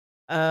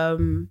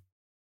 Mm-hmm.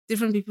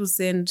 Different people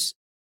send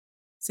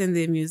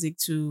their music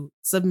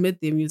submit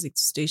their music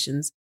to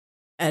stations,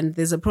 and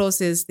there's a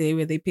process there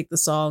where they pick the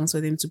songs for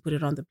them to put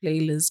it on the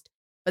playlist.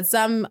 But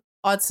some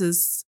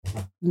artists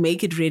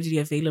make it readily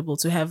available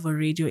to have a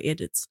radio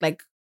edit,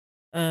 like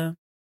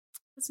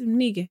what's it,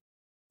 Nige?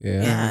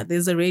 Yeah,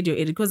 there's a radio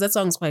edit because that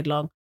song's quite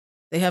long.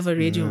 They have a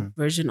radio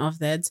version of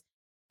that,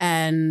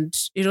 and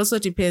it also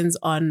depends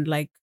on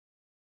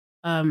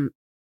the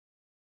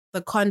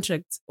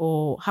contract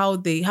or how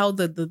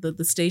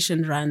the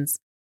station runs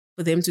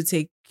for them to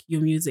take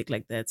your music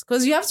like that,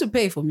 because you have to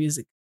pay for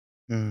music,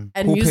 and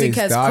Who music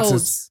pays? has The codes.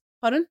 artist?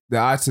 Pardon? The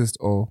artist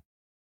or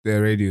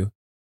the radio?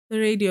 The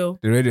radio.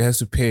 The radio has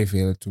to pay for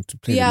you to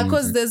play. Yeah, the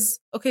because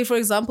music. for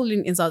example,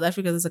 in South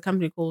Africa, there's a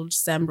company called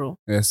Sambro.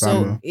 Yeah,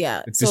 Sambro. So,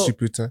 yeah. The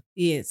distributor.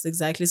 Yes,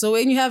 exactly. So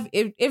when you have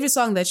every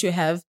song that you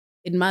have,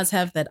 it must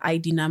have that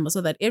ID number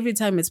so that every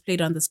time it's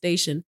played on the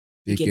station,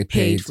 you get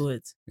paid for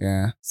it.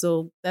 Yeah.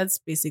 So that's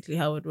basically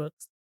how it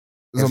works.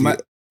 So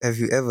have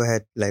you ever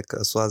had like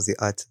a Swazi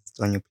artist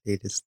on your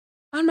playlist?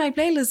 On my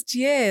playlist,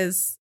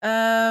 yes.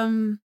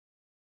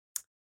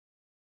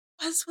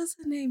 What's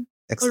the name?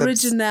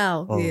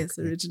 Original. Oh, Yes,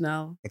 okay.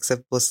 Original.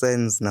 Except for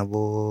Sens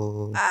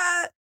Nabo.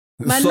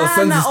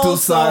 Manana is still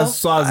also.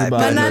 Swazi, but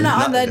Manana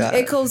on that Yeah.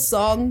 Echo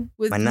song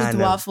with Manana.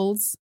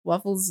 Waffles.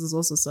 Waffles is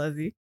also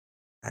Swazi.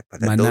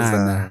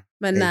 Manana.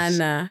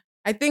 Manana.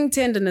 I think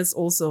Tenderness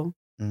also.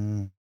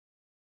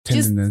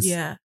 Tenderness.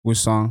 Yeah. Which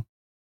song?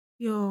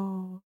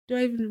 Yo, do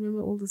I even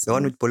remember all the songs? The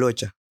one with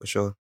Polocha, for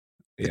sure.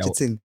 Yeah,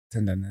 It's in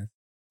Tenderness.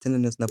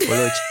 Tenderness na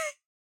Polocha.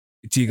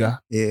 Chiga.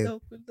 Yeah. No,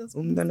 that's-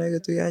 Umntwana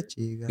kethu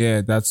uyajiga.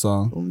 Yeah, that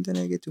song.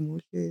 Umntwana kethu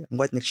muhle.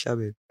 Angikwathi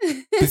nikushabele.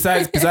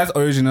 Besides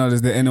Original,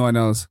 is there anyone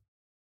else?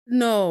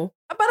 No,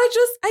 but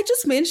I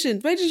just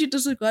mentioned. Why did you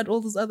disregard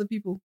all those other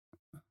people?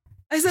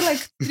 I said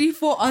like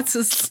 3-4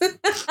 artists.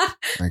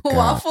 My God.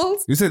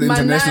 Waffles. You said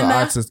international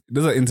Manana. artists.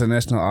 Those are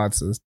international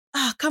artists.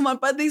 Ah, come on,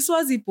 but they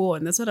Swazi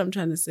born. That's what I'm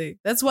trying to say.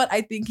 That's what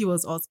I think he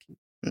was asking.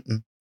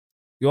 Mm-mm.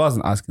 You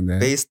wasn't asking that.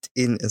 Based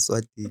in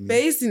Eswatini.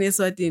 Based in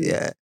Eswatini.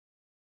 Yeah.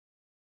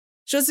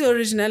 Shosi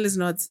Original is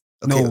not.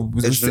 Okay, No,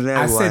 the Chanel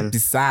I said one.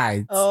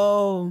 besides.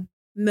 Oh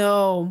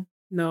no.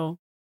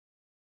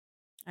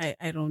 I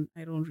don't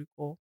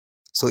recall.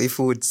 So if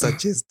you would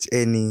suggest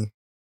any,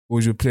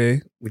 Would you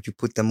play? would you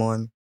put them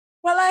on?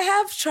 Well,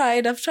 I've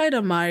tried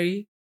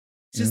Amari.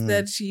 Just Mm.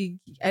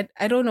 that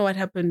I don't know what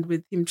happened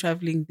with him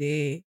traveling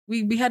there.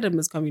 We had a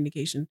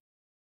miscommunication.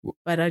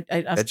 But I've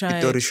At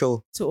tried Pitori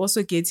show. to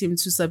also get him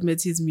to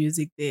submit his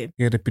music there.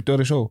 Yeah, the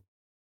Pitori show.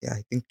 Yeah,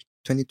 I think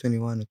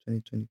 2021 or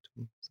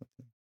 2022.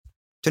 Something.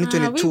 We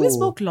 2022.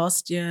 spoke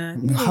last year. I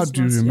think it How was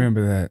do you last year.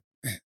 remember that?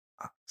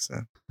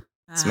 So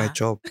it's my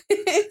job.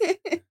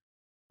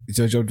 It's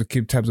your job to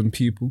keep tabs on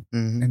people.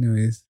 Mhm.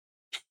 Anyways.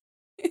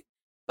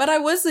 But I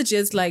would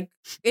suggest, like,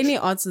 any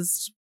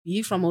artist,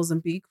 be from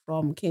Mozambique,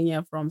 from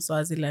Kenya, from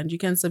Swaziland, you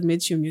can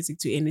submit your music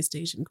to any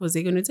station because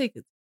they're going to take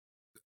it.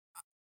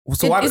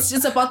 So what? It's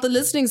just about the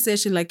listening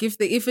session. Like, if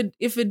they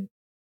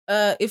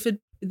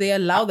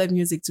allow that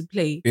music to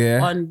play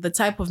Yeah. on the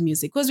type of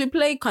music, because we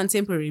play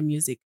contemporary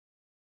music.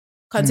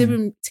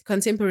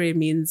 Contemporary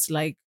means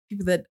like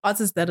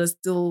artists that are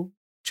still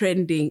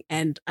trending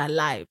and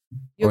alive.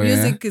 Your Oh, yeah?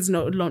 music is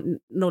no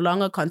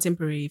longer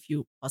contemporary if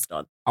you passed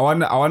on. I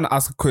want to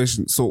ask a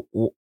question. So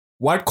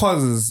what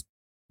causes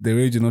the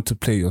radio not to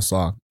play your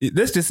song?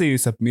 Let's just say you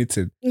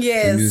submitted the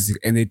Yes. music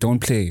and they don't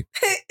play it.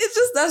 It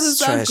just doesn't It's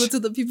sound trash. good to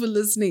the people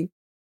listening.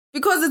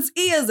 Because it's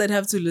ears that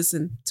have to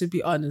listen, to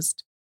be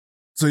honest.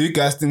 So you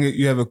guys think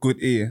you have a good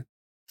ear?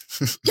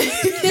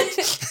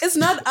 It's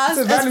not us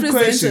It's a as valid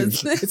question.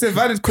 presenters. It's a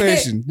valid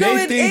question. No,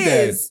 They it think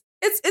is.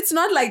 It's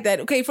not like that.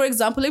 Okay, for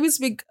example, let me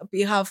speak on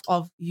behalf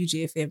of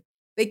UJFM.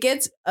 They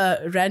get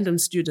random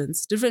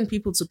students, different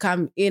people to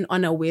come in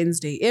on a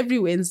Wednesday. Every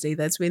Wednesday,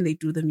 that's when they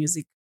do the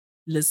music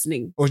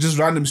listening. Or just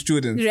random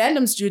students.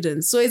 Random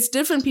students. So it's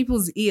different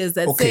people's ears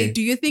that Okay. say,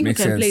 do you think Makes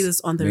we can play sense.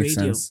 this on the Makes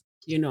radio? sense.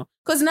 You know?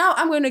 Because now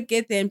I'm going to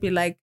get there and be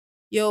like,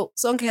 yo,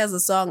 Sonke has a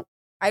song.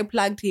 I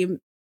plugged him.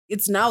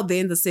 It's now there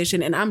in the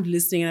session and I'm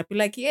listening and I'll be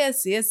like,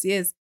 yes, yes,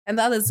 yes. And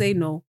the others say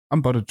no. I'm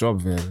about to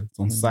drop there. It's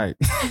on site.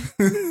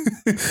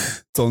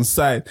 It's on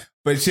site.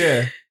 But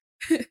yeah,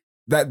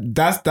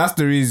 that's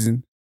the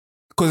reason.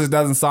 Because it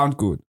doesn't sound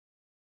good.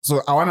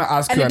 So I want to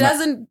ask And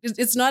you.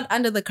 it's not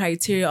under the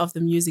criteria of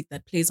the music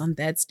that plays on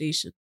that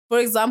station. For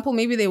example,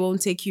 maybe they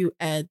won't take you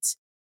at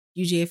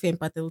UJFM,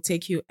 but they'll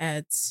take you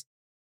at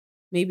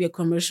maybe a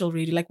commercial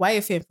radio, like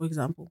YFM, for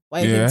example.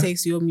 YFM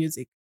takes your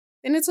music.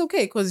 Then it's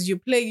okay because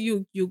you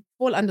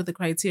fall under the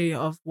criteria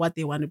of what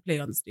they want to play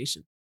on the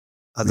station.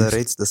 Are the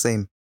rates the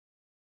same?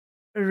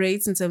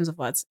 Rates in terms of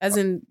what? As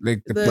in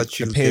like What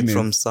you the get payment.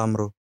 from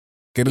Samro.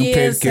 Getting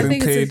yes, I paid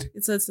think paid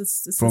it's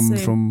the from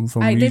same.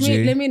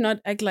 UJ. Let me not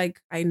act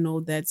like I know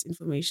that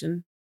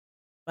information,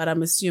 but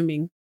I'm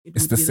assuming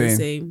It's would the be same. the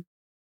same.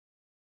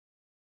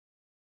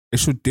 It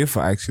should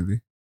differ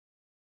actually.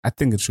 I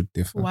think it should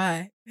differ.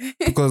 Why?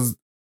 Because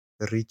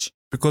The reach.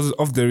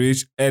 of the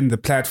reach and the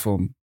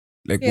platform.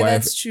 Like Yeah, why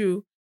that's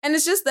true. And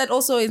it's just that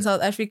also in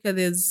South Africa,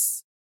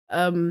 there's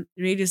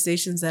radio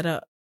stations that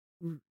are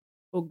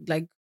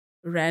like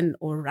run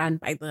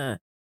by the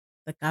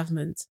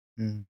government.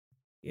 Mm.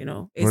 You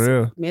know, For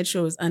real?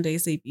 Metro is under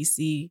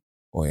SABC.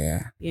 Oh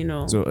yeah. You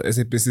know, So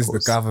SAPC is the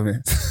course.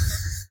 government.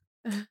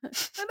 but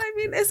I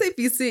mean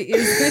SABC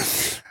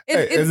is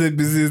SAPC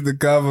is the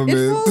government.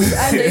 it falls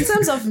under in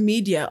terms of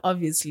media,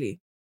 obviously.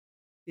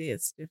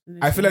 Yes,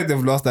 definitely. I feel like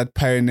they've lost that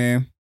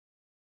pioneer.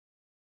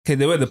 Okay,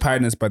 they were the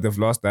pioneers, but they've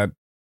lost that.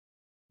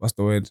 What's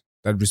the word?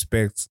 That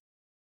respect.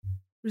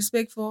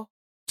 respect for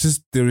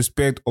Just the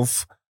respect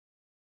of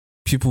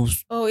people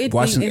it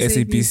watching being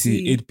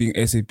SAPC, it being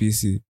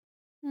SAPC.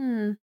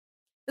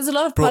 There's a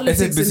lot of Bro,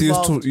 politics SAPC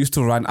involved. used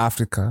to run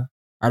Africa.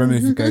 I don't know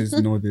if you guys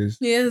know this.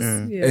 Yes,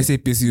 Mm. yes.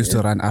 SAPC used to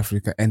run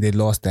Africa and they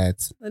lost that.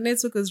 The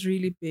network is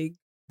really big.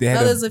 They had,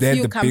 Now there's a they had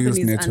few the biggest companies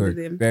under network.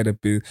 them. They had a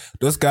big.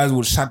 Those guys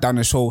would shut down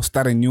the show,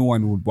 start a new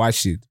one, would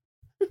watch it.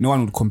 No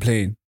one would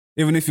complain.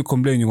 Even if you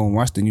complain, you're gonna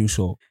watch the new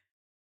show.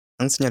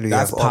 And you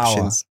That's have power.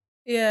 options.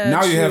 Yeah.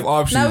 Now you true. have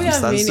options. Now we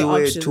have many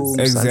Mzansi options. wethu,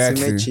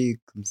 Exactly. Mzansi magic,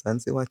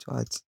 Mzansi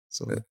what.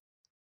 So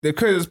The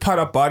craziest part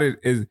about it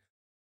is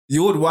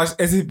you would watch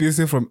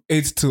SAPC from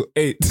 8 to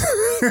 8.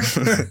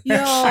 Yo,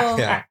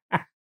 yeah.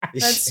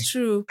 that's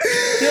true.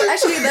 Yo,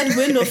 actually, that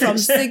window from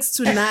 6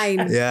 to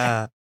 9.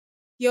 Yeah.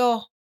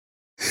 Yo,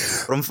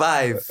 From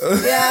 5.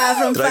 yeah,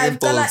 from Dragon 5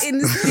 color Balls. in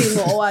this thing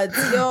or what?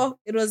 Yo,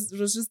 it was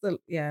just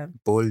yeah.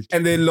 Bold.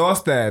 And they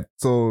lost that.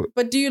 So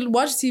But do you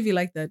watch TV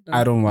like that? No?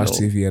 I don't watch No.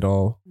 TV at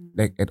all.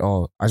 Like at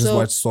all. I just So-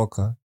 watch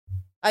soccer.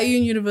 Are you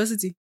in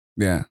university?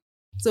 Yeah.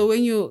 So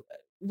when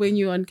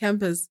you're on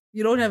campus,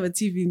 you don't have a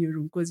TV in your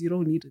room because you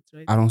don't need it,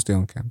 right? I don't stay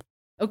on campus.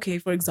 Okay,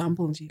 for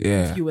example, G,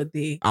 Yeah. if you were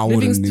there, I living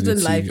wouldn't need a student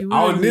TV. life, you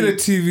I would wouldn't need a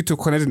TV to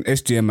connect an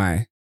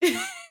HDMI.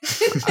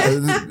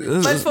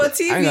 But for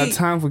TV, I ain't got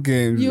time for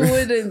games. you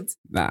wouldn't.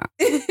 Nah.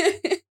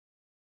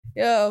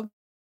 Yo,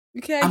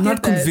 you can't. I'm get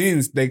not that.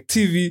 convinced. Like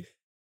TV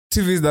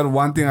is that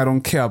one thing I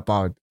don't care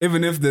about.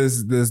 Even if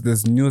there's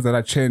news that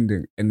are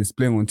trending and it's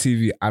playing on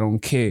TV, I don't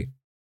care.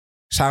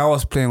 Shaka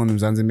was playing on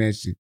Mzansi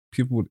Magic.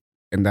 People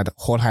and that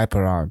whole hype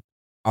around.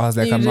 I was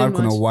like, You I'm not didn't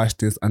gonna watch. watch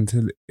this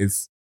until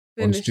it's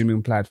on Finish.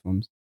 streaming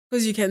platforms.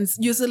 Because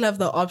you still have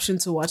the option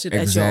to watch it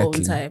at your own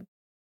Exactly. time.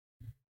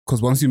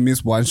 Because once you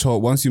miss one show,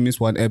 once you miss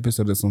one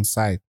episode, it's on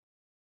site.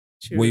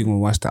 True. Where you gonna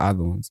watch the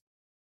other ones?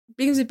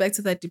 Brings me back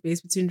to that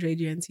debate between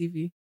radio and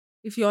TV.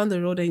 If you're on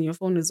the road and your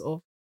phone is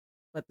off,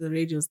 but the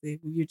radio's there,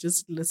 will you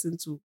just listen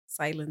to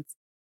silence?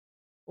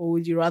 Or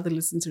would you rather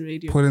listen to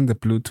radio? Put in the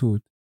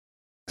Bluetooth.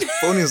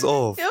 Phone is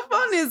off. Your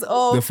phone is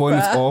off. The phone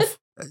is bruh. off.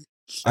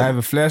 I have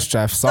a flash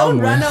drive Don't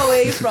somewhere. run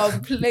away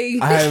from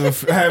playing. I have a Like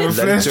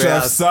flash drive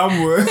Joyous.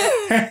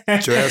 somewhere.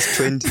 Joyous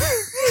 20.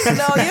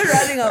 No, you're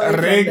running away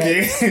from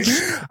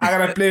Reggae. I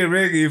gotta play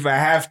reggae if I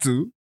have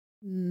to.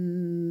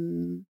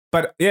 that.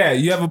 But yeah,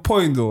 you have a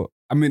point though.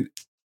 I mean,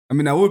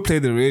 I would play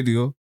the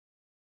radio.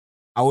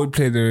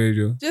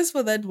 Just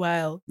for that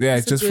while. Yeah,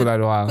 just for that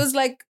while. Because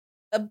like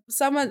a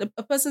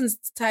person's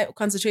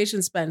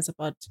concentration span is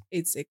about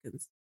 8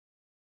 seconds.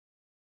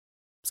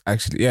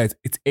 Actually, yeah,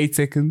 it's 8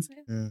 seconds.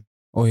 Mm.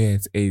 Oh yeah,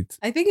 it's 8.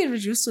 I think it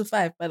reduced to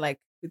 5, but like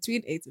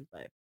between 8 and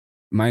 5.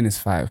 Mine is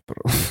 5, bro.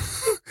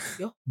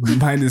 Yo.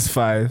 Mine is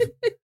 5.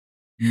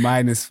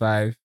 Mine is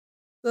 5.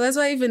 So that's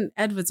why even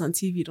adverts on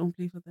TV don't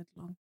play for that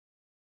long.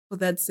 For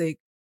that sake,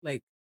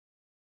 like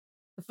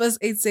the first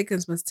 8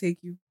 seconds must take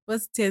you.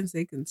 First 10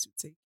 seconds should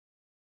take.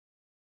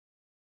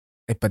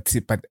 But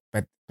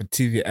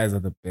TV ads are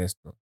the best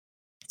though.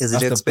 Is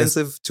That's it the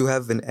expensive to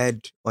have an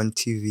ad on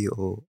TV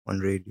or on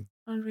radio?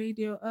 On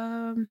radio,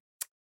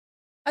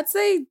 I'd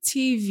say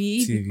TV,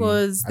 TV,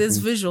 because I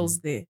there's think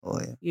visuals there. Oh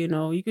yeah. You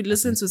know, you could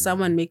listen think to TV.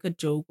 someone make a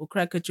joke or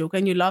crack a joke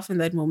and you laugh in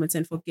that moment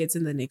and forget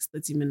in the next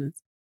 30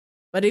 minutes.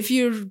 But if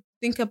you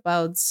think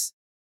about,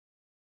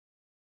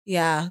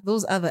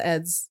 those other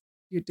ads,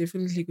 you're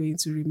definitely going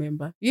to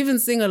remember. You even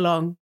sing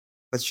along.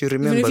 But you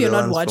remember if you're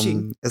the not ones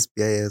watching. from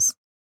SBIS.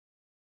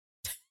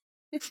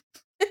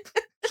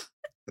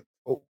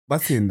 Oh,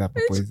 what's in that,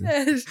 boys?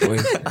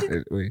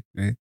 Wait.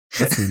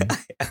 What's in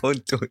that? I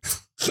won't do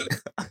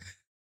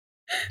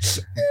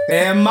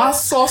it. My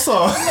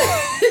saucer.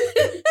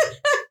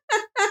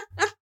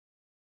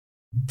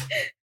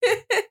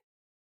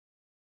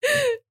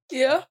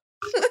 Yeah.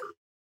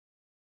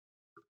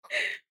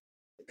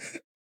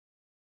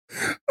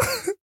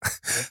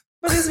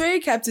 But it's very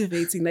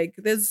captivating. Like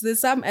there's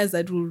some ads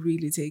that will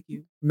really take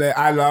you. Man,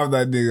 I love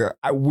that nigga.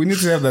 We need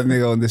to have that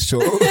nigga on the show.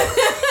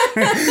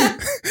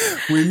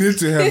 We need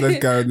to have that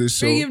guy on the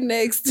show. Bring him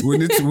next. We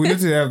need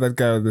to have that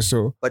guy on the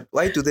show. But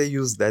why do they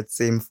use that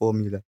same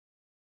formula?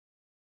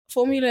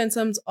 Formula in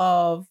terms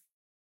of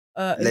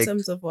in Like-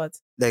 terms of what?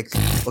 Like,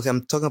 okay,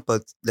 I'm talking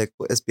about like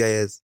for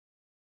SBIS.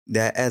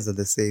 Their ads are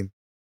the same.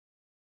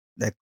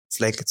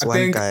 Like it's I one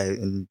think- guy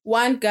and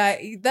One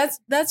guy.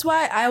 That's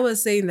why I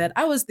was saying that.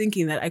 I was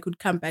thinking that I could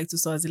come back to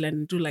Swaziland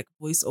and do like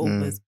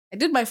voiceovers. I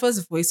did my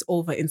first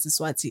voiceover in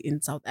Siswati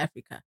in South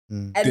Africa.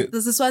 mm, And Yeah. the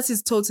Siswati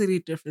is totally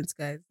different,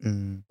 guys.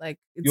 Like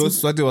it's Your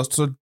Swati was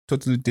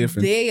totally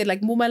different. They like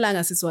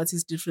Mumalanga Siswati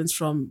is different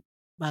from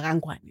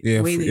Barangwane. Yeah,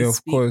 the way they of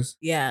speak. course.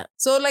 Yeah.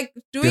 So like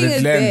doing Did it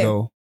it land there.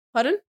 though?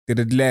 Pardon? Did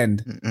it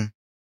land?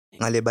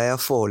 ngale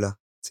bayafola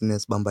thina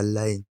sibamba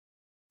line.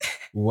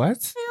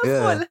 What?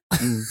 Yeah.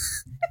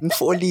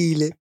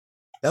 Ngifolile.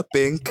 La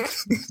bank.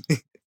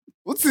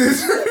 What's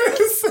this?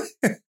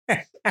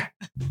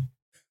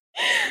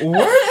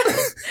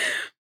 What?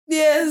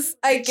 Yes,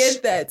 I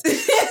get that.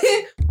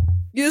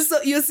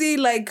 You see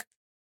like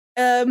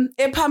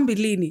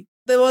epambilini.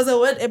 There was a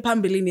word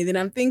epambilini. Then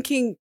I'm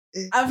thinking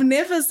I've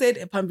never said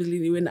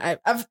epambilini when I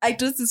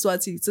did this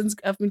Swati since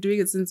I've been doing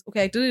it since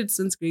I did it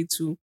since grade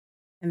 2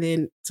 and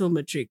then till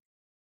matric.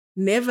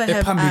 Never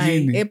have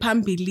Epambilini. I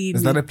epambilini.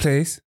 Is that a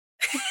place?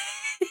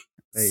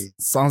 Hey.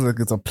 Sounds like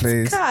it's a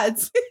place.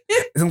 cards?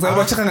 It's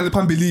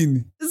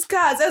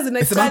cards As in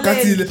like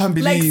Isibankathile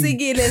phambili. like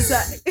sigile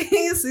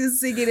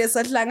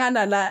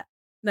sahlangana la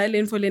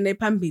nalenfo lena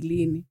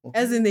epambilini.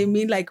 As in they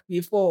mean like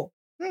before.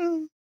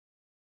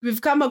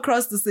 We've come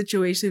across the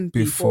situation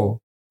before.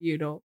 You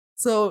know.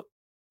 So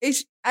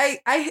I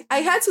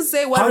had to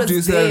say what How was do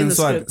you say there that in in the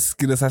Swati?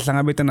 script. Skile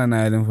sahlangabetana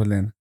naye le mfo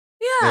lena.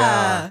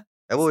 Yeah.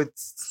 Oh,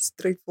 it's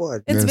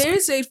straightforward. It's Yes. very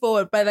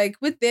straightforward, but like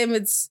with them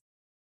it's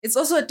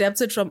also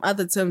adapted from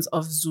other terms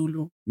of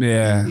Zulu,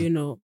 Yeah. you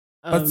know.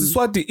 But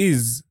Swati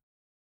is.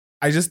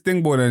 I just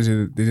think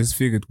they just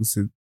figured because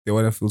they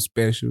want to feel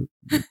special.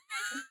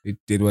 They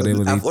did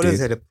whatever they I've always did.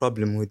 had a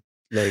problem with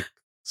like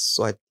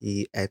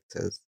Swati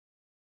actors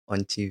on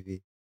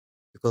TV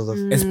because of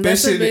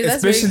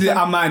Especially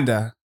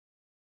Amanda.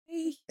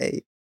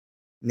 hey,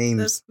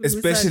 names.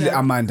 Especially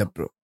Amanda,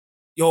 bro.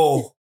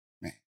 Yo.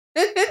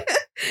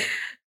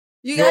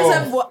 You guys Yo.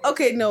 have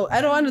okay. No,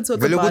 I don't want to talk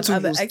Vele about ukuthi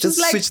other actors. just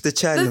Like switch the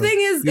channel. the thing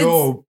is,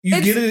 Yo,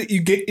 it's-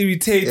 you get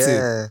irritated.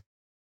 Yeah.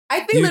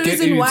 I think you the get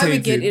reason why we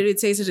get irritated.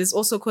 irritated is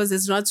also because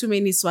there's not too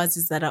many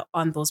Swatis that are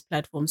on those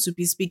platforms to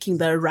be speaking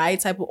the right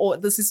type of, or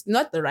this is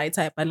not the right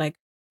type, but like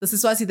the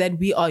Siswati that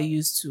we are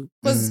used to.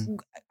 Because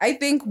I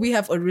think we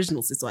have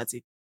original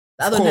Siswati.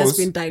 The other one has course.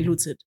 been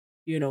diluted,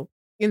 you know,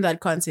 in that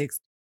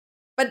context.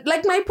 But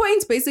like my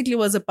point basically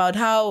was about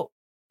how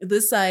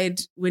this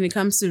side, when it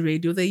comes to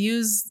radio, they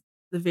use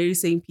the very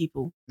same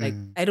people. Like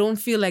I don't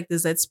feel like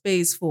there's that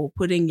space for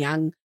putting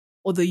young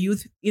or the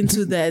youth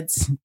into that.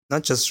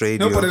 Not just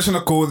radio. Nobody's trying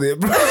to go there,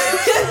 bro.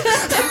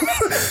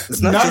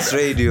 It's not just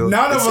radio.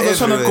 None of It's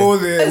us are trying to everywhere. go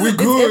there. We're It's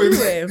good.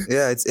 everywhere.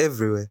 Yeah, it's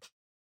everywhere.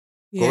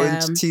 Go Yeah.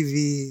 into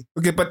TV.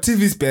 Okay, but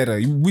TV is better.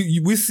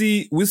 We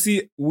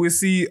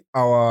see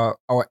our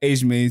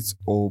age mates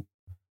or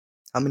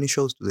How many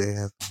shows do they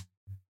have?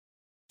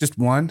 just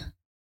one.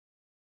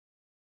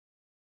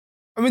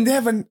 I mean, they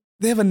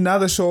have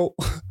another show.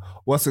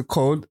 What's it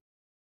called?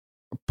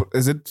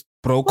 Is it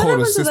Bro What Code or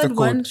happened to Sister that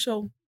one Code?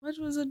 show? What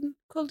was it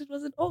called?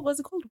 Was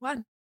it called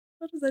One?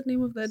 What was that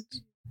name of that?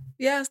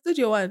 Yeah,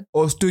 Studio One.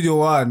 Or Studio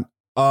One?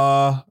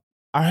 I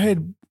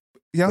heard.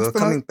 They were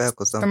coming back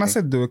or something. And I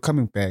said they were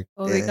coming back.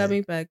 Oh, they're Yeah.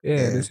 coming back. Yeah,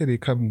 Yeah. they said they're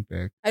coming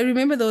back. I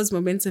remember there was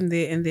momentum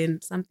there, and then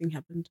something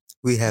happened.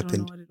 We I don't happened.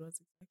 know what it was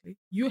exactly.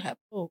 You have.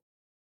 Oh,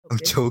 I'm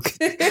okay. joking.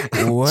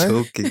 What?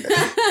 Joking.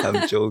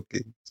 I'm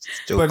joking.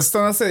 Just joking. But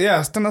Stana said,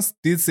 yeah, Stana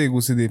did say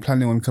they're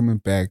planning on coming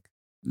back.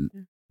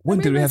 When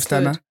I did mean, we have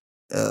that's Stana? good.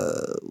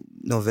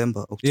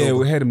 November, October. Yeah,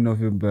 we had him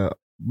November.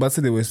 But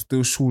so they were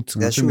still shooting.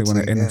 They're I think they're going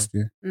to shooting, end yeah. next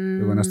year.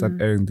 They're going to start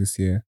Mm, airing this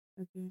year.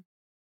 okay.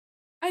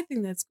 I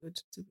think that's good,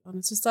 to be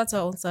honest, to start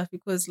our own stuff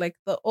because, like,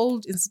 the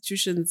old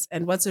institutions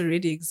and what's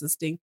already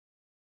existing,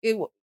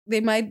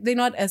 they're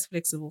not as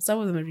flexible. Some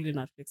of them are really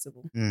not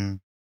flexible. Mm.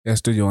 Yeah,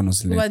 Studio One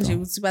was lit. Kuba nje though.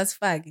 ukuthi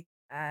basifake.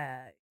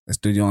 Ah, The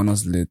Studio One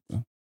was lit.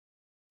 Though.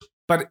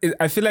 But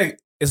I feel like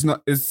it's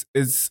not.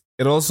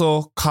 It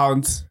also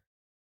counts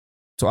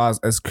to us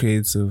as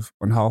creative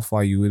on how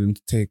far you're willing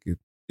to take it.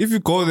 If you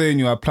go there and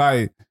you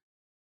apply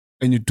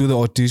and you do the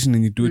audition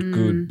and you do it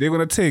good, they're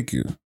gonna take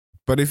you.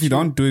 But if you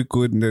don't do it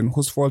good, then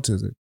whose fault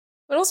is it?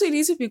 But also, you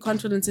need to be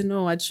confident to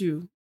know what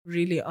you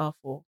really are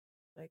for.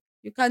 Like,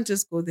 you can't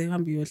just go there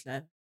and be your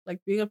dad. Like,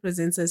 being a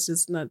presenter is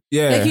just not.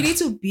 Yeah. Like, you need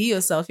to be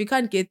yourself. You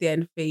can't get there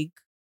and fake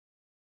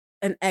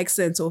an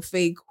accent or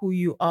fake who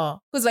you are.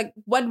 Because, like,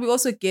 what we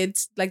also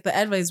get, like, the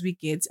advice we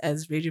get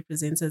as radio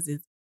presenters is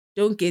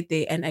don't get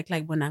there and act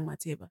like Bonang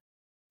Mateba.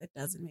 That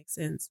doesn't make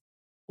sense.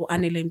 Or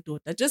Anelem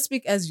Tota. Just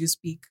speak as you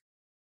speak.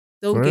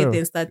 Don't For get real. there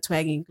and start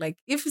twanging. Like,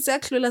 if it's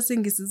actually a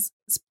sing, it's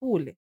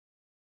spool.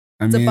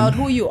 I It's mean, about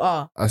who you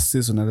are. I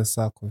see another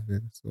side of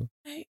it. So.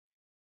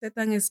 That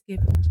thing is skip.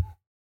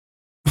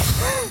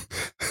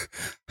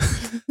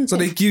 So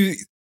they give,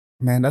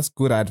 man, that's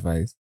good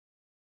advice.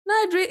 No,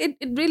 it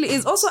really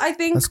is. Also, I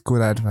think That's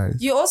good advice.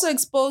 you're also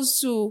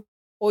exposed to,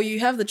 or you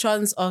have the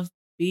chance of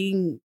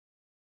being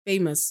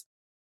famous,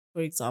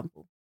 for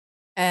example.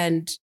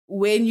 And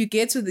when you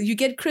get you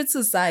get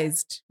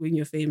criticized when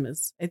you're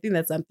famous. I think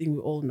that's something we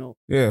all know.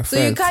 Yeah, So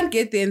you facts. can't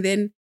get there and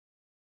then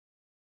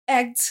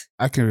act.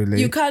 I can relate.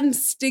 You can't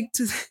stick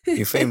to.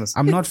 You're famous.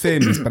 I'm not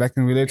famous, but I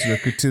can relate to the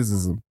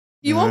criticism.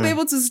 You won't be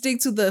able to stick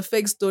to the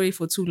fake story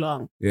for too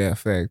long. Yeah,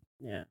 fact.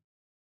 Yeah.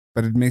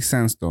 But it makes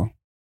sense though.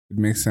 It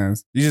makes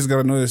sense. You just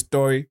gotta know the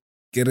story,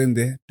 get in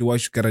there, do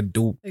what you gotta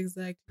do.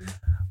 Exactly.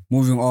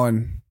 Moving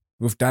on.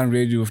 We've done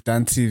radio, we've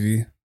done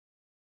TV.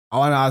 I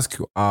wanna ask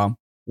you,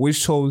 which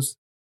shows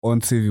on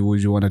TV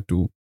would you wanna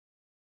do?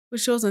 What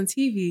shows on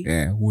TV?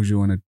 Yeah, would you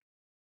wanna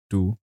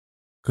do?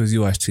 Because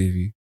you watch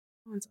TV.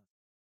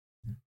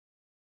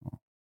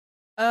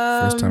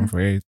 First time for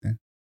everything.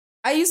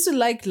 I used to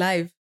like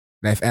live.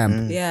 Life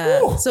Amp.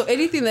 Yeah. Ooh. So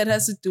anything that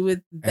has to do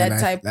with that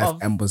type Life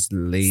of Amp was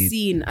late.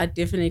 scene, I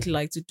definitely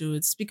like to do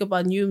it. Speak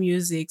about new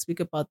music,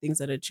 speak about things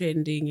that are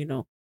trending, you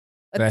know.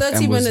 A Life 30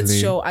 Amp was minutes late.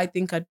 show, I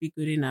think I'd be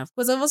good enough.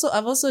 Because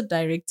I've also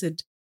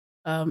directed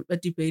a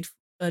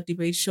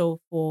debate show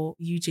for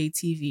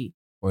UJTV.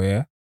 Oh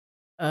yeah?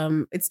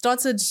 It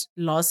started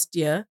last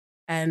year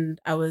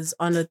and I was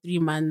on a 3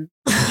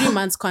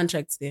 months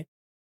contract there.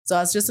 So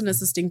I was just an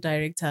assistant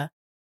director.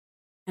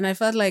 And I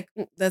felt like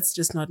that's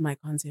just not my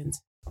content.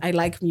 I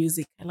like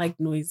music. I like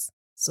noise.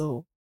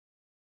 So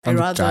I Sounds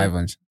rather jive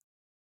and shit.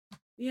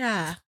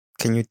 yeah,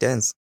 Can you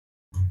dance?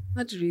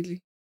 not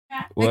really.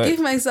 I What? give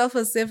myself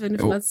a 7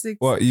 if not 6.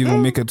 What, you gonna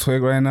make a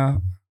twig right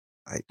now?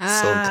 So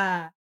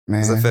Ah.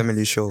 Man. it's a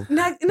family show. What's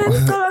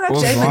wrong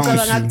with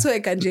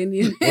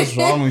Genuine. What's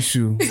wrong with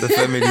you? It's a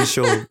family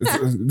show.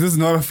 This is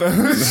not a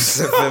family. It's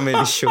a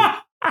family show.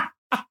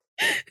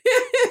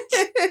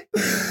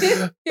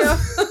 Yeah.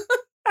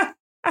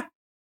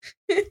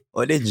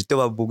 Ode nje to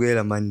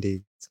babukela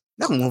Monday.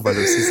 Nakunguva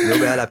lo sisi lo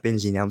bayala lapha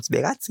endlini yami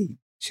sibe kathi.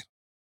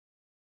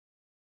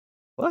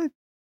 What?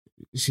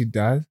 She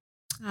does?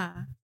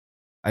 Ah.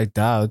 I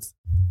doubt.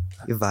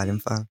 Ivale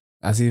mfana.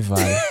 As if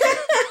I.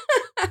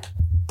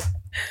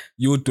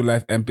 You would do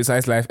Life Amp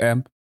besides Life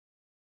Amp?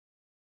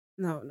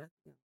 No,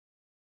 nothing.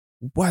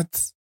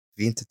 What?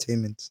 The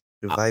entertainment.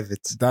 Revive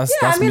it. That's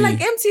Yeah, I mean, me. like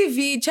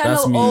MTV, Channel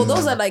That's me. O,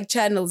 those are like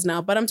channels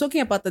now. But I'm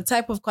talking about the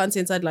type of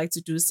content I'd like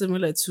to do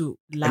similar to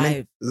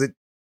live.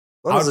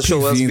 What was the show?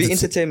 I'd Was pick the the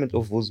entertainment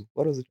of Vuzu?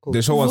 What was it called?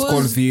 The show was Vuz-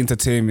 called The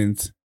Entertainment.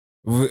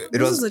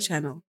 This was- is a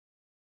channel.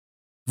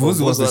 Vuz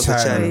was the was the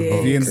channel. channel. Yeah. The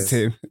Okay.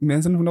 Entertainment.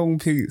 Man, some no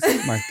pigs.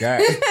 My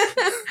God.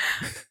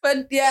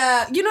 But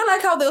yeah, you know,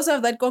 like how they also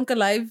have that Conquer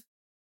Live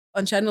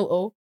on Channel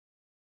O?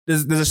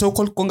 There's a show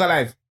called Conga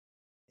Live.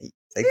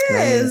 Like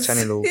Yes.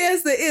 Channel O.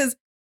 Yes, there is.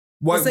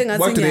 What do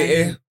they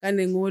air?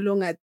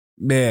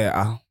 There.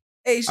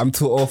 I'm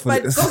too old for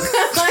But this. Conquer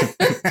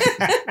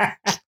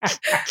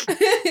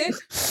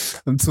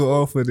I'm too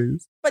old for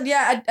this. But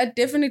yeah, I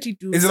definitely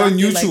do. Is it on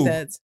something YouTube? Like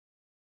that.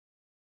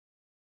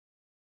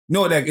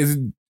 No, like, is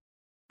it?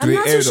 I'm they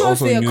not air too it sure if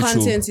also on their YouTube?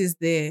 content is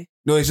there.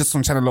 No, it's just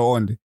on Channel O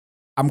only.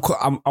 I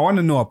want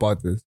to know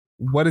about this.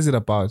 What is it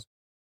about?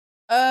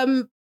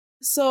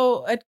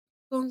 So at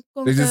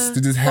They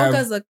just have-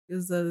 Conquer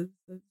is a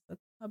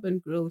pub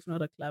and grill, if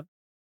not a club,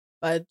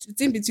 but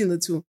it's in between the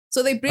two.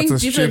 So they bring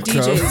That's a different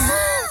strip club. DJs.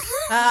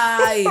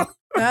 Aye.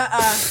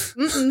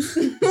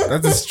 Mm-mm.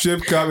 That's a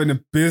strip club in a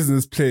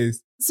business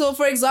place. So,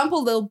 for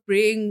example, they'll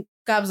bring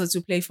Kabza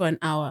to play for an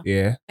hour,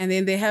 Yeah. and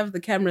then they have the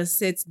camera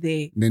set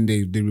there. Then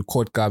they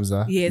record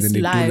Kabza. Yes, Then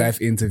they live. do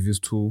live interviews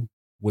too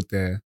with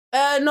the.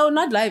 No,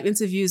 not live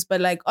interviews, but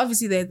like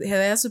obviously there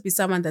has to be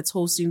someone that's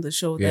hosting the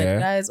show. Yeah. That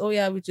guys, oh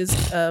yeah, we just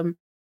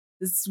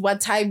this is what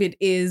time it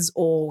is,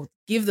 or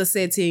give the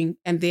setting,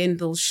 and then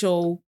they'll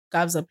show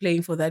Kabza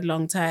playing for that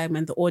long time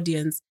and the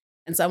audience,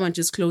 and someone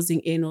just closing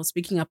in or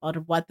speaking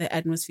about what the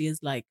atmosphere is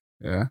like.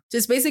 Yeah.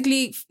 Just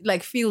basically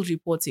like field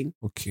reporting.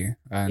 Okay,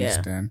 I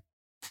understand.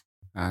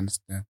 I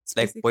understand. It's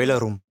like boiler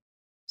room.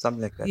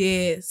 Something like that.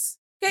 Yes.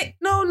 Okay.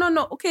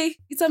 No. Okay.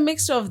 It's a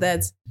mixture of that.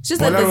 It's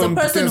just Boiler that there's a Room-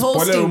 person Boiler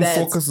hosting Room that.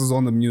 focuses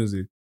on the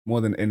music more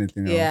than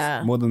anything else.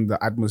 Yeah. More than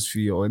the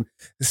atmosphere or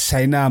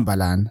Shaina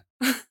Balan.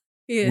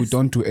 Yes. We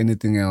don't do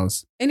anything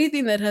else.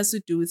 Anything that has to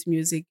do with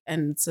music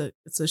and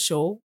it's a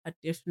show, I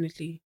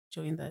definitely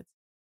join that.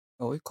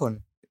 Oh, we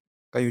can.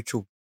 On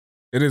YouTube.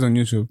 It is on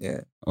YouTube.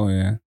 Yeah. Oh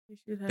yeah. You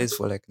should have. Plays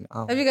for like an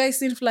hour. Have you guys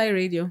seen Fly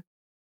Radio?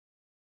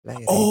 Fly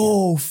radio.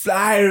 Oh,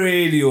 Fly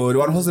Radio, the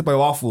one hosted by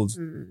Waffles.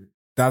 Mm.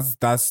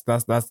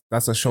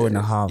 That's a show and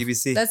a half.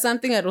 BBC. That's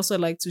something I'd also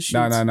like to shoot.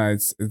 No.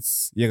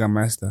 It's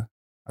Jägermeister.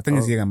 I think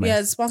it's Oh. Jägermeister. Yeah,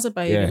 it's sponsored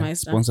by Jägermeister.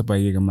 Sponsored by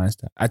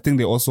Jägermeister. I think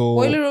they also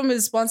Boiler Room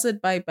is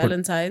sponsored by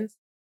Valentine's.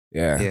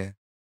 Yeah.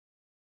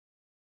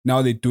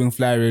 Now they're doing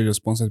Fly Radio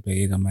sponsored by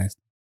Jägermeister.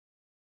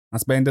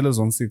 That's by Indela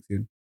Zone 6.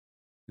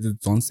 Is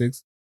it Zone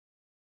 6?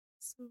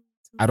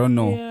 I don't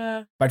know.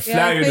 Yeah. But Yeah,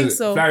 Fly I Radio think is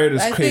so. crazy.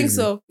 I think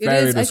so. It Fly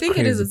is. I Radio's think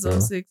it is crazy, its own bro.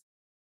 6.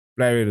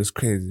 Fly Radio is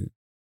crazy.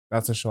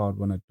 That's a show I'd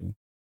want to do.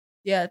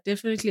 Yeah,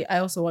 definitely. I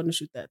also want to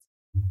shoot that.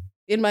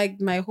 In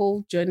my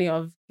whole journey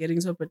of getting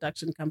to a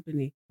production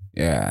company.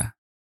 Yeah.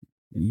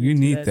 You do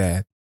need that.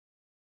 that.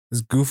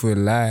 It's good for your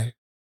life.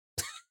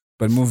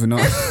 But moving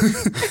on.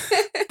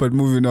 But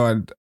moving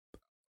on.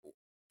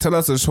 Tell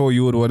us a show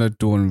you would want to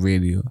do on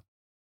radio.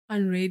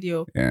 On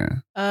radio. Yeah.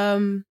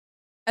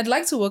 I'd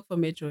like to work for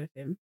Metro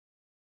FM.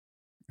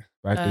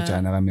 Right to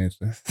China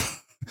Metro.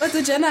 But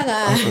the Jana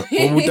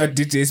Or would that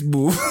DJ's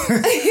move?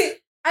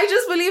 I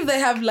just believe they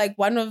have like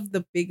one of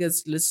the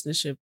biggest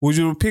listenership. Would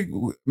you pick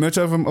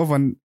Metro FM over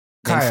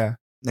Kaya?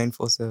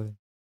 947.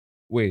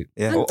 Wait.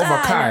 Yeah. Over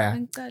Kaya?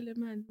 Ngicale,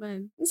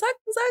 man.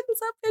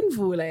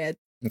 Ngisaphendvula yet.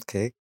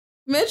 Okay.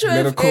 Metro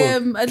Let her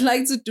FM, I'd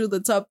like to do the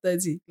top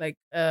 30. Like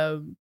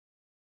that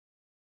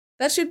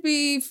should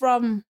be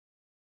from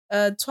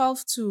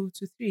 12 to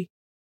 3.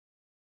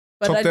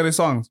 But Top 30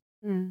 songs.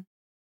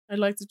 I'd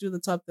like to do the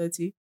top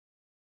 30.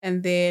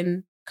 And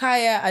then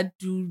Kaya, I'd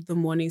do the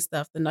morning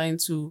stuff, the 9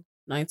 to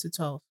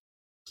 12.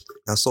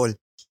 That's all.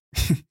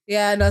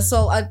 Yeah, and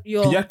Soul,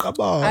 Yeah, come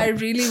on. I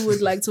really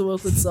would like to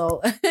work with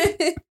Soul.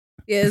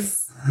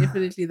 Yes,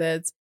 definitely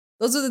that.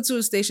 Those are the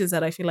two stations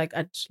that I feel like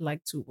I'd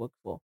like to work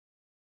for.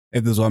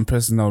 If there's one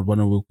person I would want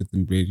to work with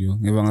in radio,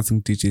 everyone I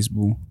think DJ's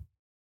Boo.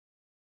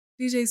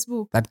 DJ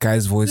Spook. That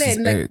guy's voice Like,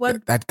 is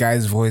what- that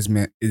guy's voice,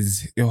 man,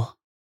 is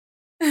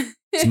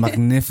it's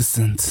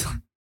magnificent.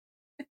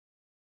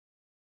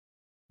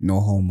 No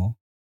homo.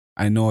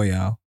 I know,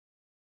 y'all.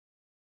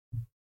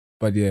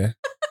 But yeah.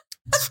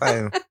 It's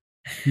fine.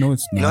 No,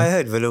 it's You know, I not.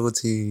 heard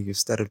Velocity, you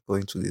started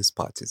going to these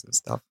parties and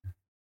stuff.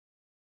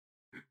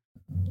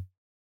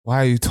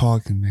 Why are you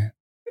talking, man?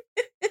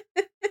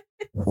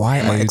 Why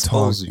are you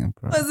Expose talking,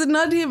 bro? Was it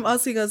not him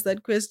asking us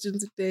that question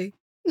today?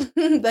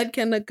 That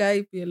can a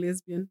guy be a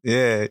lesbian?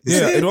 Yeah.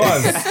 Yeah, it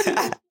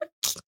was.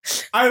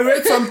 I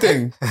read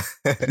something.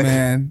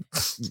 Man,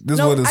 this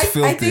No, word is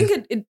filthy. I think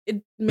it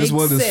makes This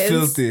word sense. is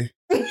filthy.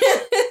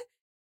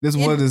 This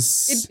It- word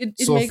is It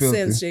so makes filthy.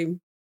 sense, James.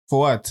 For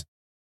what?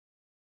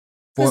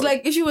 Because For-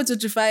 like if you were to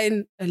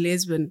define a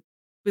lesbian,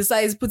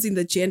 besides putting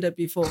the gender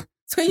before,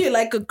 so you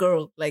like a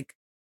girl, like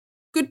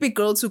could be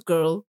girl to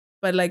girl,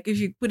 but like if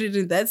you put it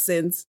in that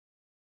sense,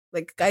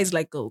 like guys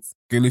like girls.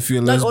 Girl, if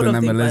you're a Not all lesbian, of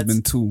I'm a them, but-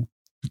 lesbian too.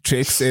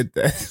 Drake said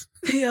that.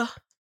 Yeah.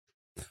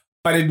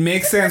 But it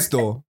makes sense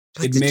though.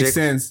 It Did makes Drake-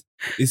 sense.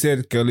 He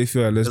said, girl, if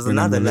you're a lesbian, I'm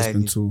a another lesbian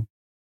line. too.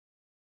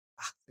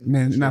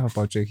 Man, enough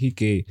about Drake. He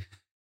gay.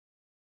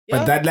 Yeah.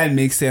 But that line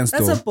makes sense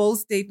That's though. a bold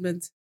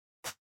statement.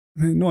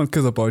 No one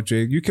cares about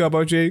Drake. You care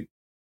about Drake?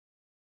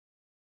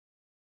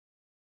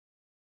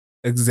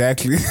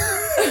 Exactly.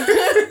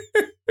 I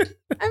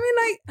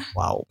mean,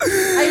 Wow.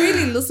 I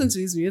really listen to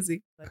his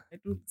music. Like I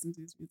do listen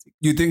to his music.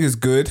 You think it's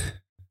good?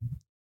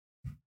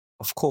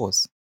 Of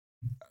course.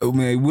 Oh,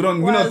 man, we're not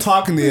Was-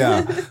 talking to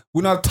y'all.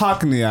 We're not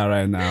talking to y'all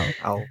right now.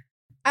 Ow.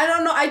 I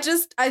don't know.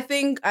 I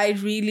think I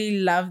really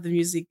loved the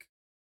music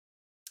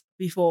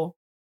before.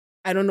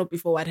 I don't know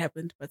before what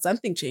happened, but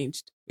something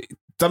changed.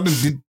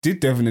 Something did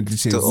definitely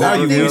change. To Now all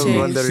you of Something you changed. you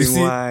wondering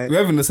see, why we're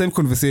having the same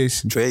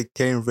conversation. Drake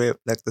can't rap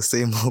like the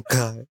same old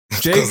guy.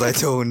 Drake- Because I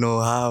don't know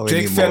how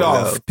Drake anymore, fell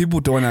off. love. People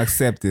don't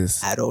accept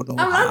this. I don't know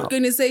I'm how. not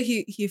going to say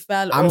he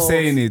fell off. I'm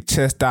saying it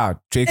chest out.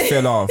 Drake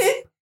fell off.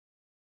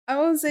 I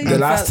won't say The he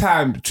last fell.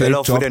 time Drake Fell off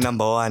with dropped, the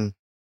number one.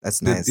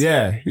 That's nice.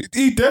 yeah,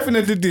 he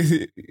definitely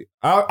did.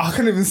 I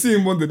can't even see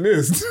him on the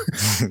list.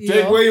 Drake,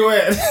 Yo. where you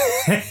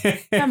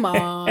at? Come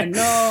on,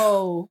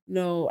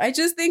 no. I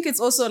just think it's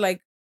also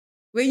like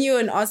when you're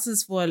an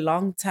artist for a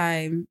long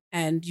time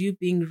and you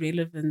being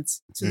relevant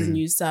to the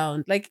new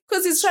sound, like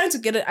because he's trying to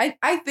get it.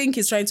 I think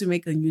he's trying to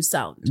make a new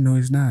sound. No,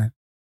 he's not.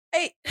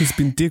 Hey, He's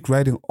been dick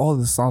writing all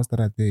the songs that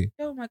are there.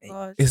 oh my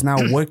gosh. It's not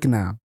working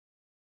out.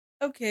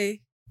 Okay.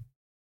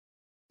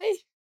 Hey.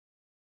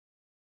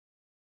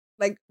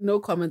 Like no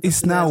comment. It's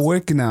after not that.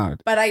 working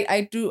out. But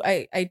I do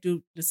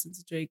listen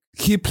to Drake.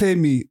 He played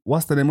me.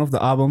 What's the name of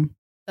the album?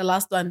 The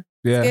last one.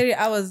 Yeah, Scary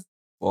Hours.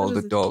 For all What the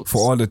is it? dogs. for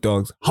all the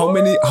dogs. How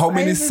many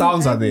I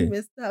sounds are even there?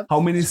 messed up. How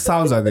many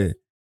sounds are there?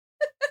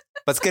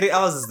 But Scary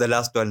Hours is the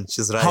last one.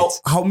 She's right.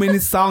 How many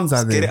sounds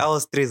are Scary there?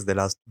 Hours 3 is the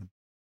last one.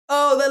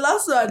 Oh, the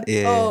last one.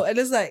 Yeah. Oh, and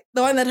it's like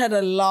the one that had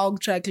a long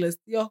track list.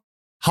 Yo.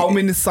 How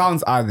many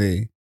sounds are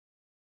there?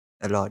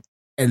 A lot.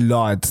 A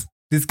lot.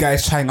 This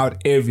guy's trying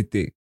out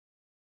everything.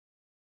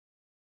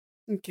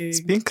 Okay.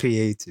 It's being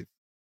creative.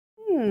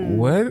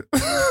 What?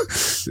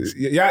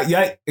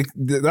 yeah.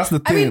 That's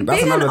the thing. I mean,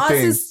 That's being an another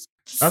thing. artist.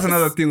 That's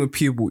another thing with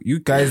people. You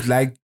guys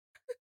like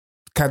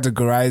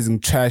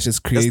categorizing trash as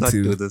Let's not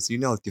do creative. this. You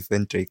know, I'll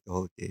defend Drake the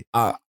whole day.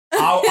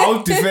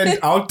 I'll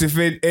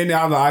defend any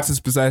other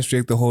artist besides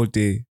Drake the whole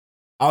day.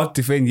 I'll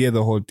defend Ye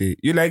the whole day.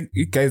 You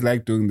guys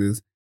like doing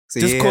this. So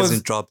Just he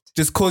hasn't dropped.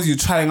 Just cause you're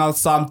trying out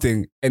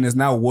something and it's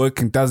not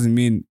working doesn't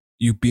mean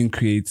you being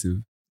creative.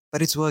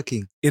 But it's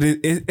working.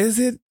 Is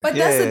it? But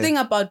that's the thing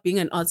about being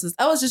an artist.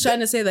 I was just trying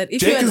to say that if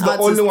Drake you're an is the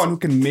artist, only one who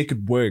can make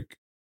it work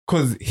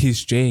because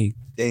he's Drake.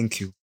 Thank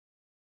you.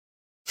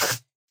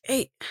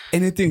 hey,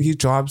 Anything he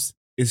drops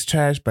is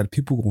trash, but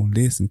people won't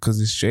listen because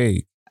it's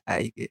Drake.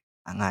 I get.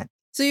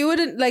 so you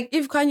wouldn't like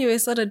if Kanye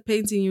West started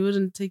painting, you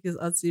wouldn't take his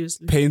art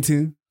seriously.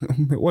 Painting?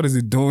 What is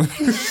he doing?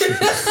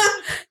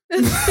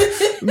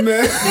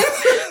 Man.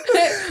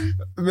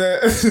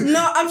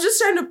 No, I'm just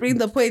trying to bring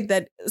the point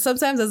that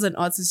sometimes as an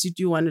artist, you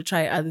do want to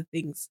try other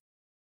things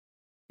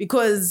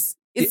because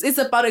it's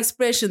about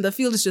expression. The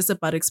field is just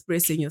about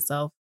expressing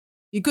yourself.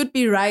 You could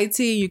be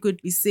writing, you could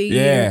be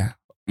singing,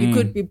 you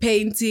could be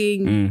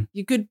painting,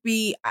 you could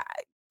be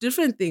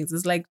different things.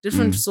 It's like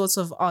different sorts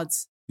of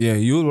arts. Yeah,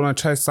 you would want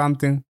to try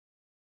something,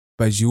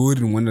 but you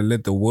wouldn't want to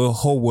let the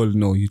whole world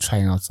know you're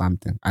trying out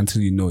something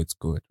until you know it's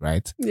good,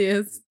 right?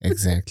 Yes.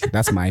 Exactly.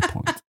 That's my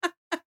point.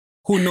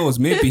 Who knows?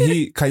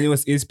 Maybe Kanye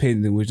West is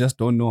painting. We just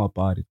don't know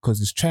about it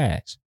because it's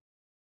trash.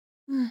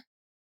 We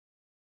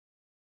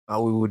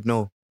would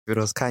know if it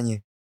was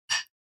Kanye.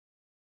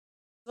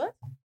 What?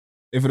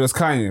 If it was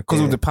Kanye,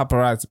 because of the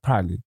paparazzi,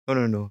 probably.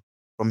 No.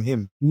 From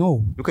him.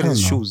 No. Look at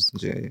his shoes.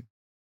 Yeah.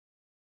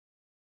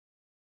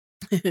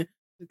 Look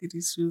at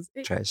his shoes.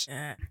 Trash.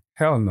 Yeah.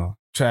 Hell no.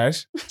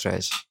 Trash.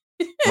 Trash.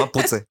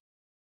 Maputse.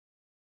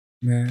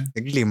 Man.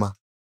 Eglima.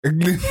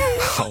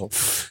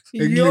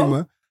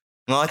 Eglima.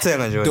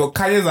 Ngawathenga nje. Yo,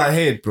 Kanye's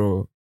ahead,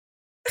 bro.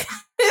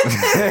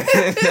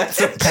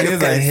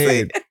 Kanye's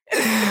ahead.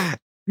 I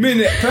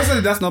mean,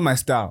 personally, that's not my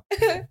style.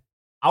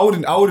 I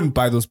wouldn't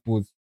buy those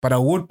boots, but I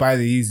would buy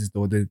the Yeezys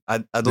though.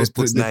 Are those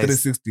boots nice?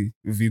 360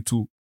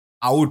 V2.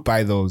 I would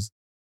buy those.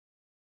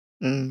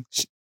 Khohlwa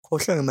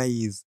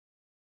ngamayizi.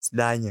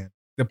 Sidanya.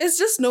 It's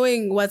just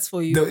knowing what's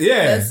for you.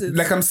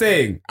 Like I'm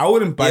saying, I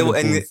wouldn't buy the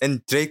boots.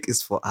 And Drake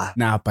is for art.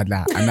 Nah,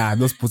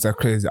 those boots are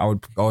crazy. I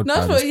would not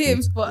buy for those him,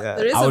 boots. but Yeah.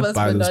 the rest I of would us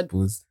buy will those not.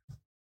 boots.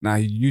 Nah,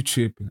 you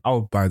tripping. I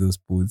would buy those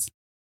boots.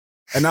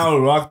 And I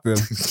will rock them.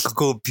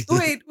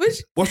 Wait,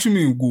 which? What you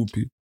mean,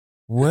 Goopy?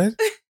 What?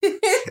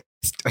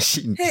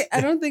 Hey,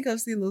 I don't think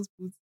I've seen those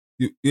boots.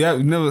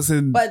 You've never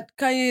seen... But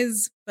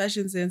Kanye's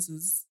fashion sense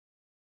is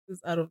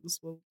out of this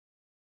world.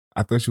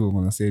 I thought you were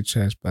going to say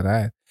trash, but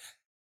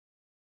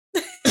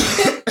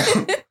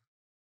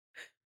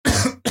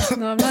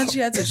No, I'm not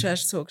here to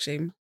trash talk,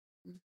 shame.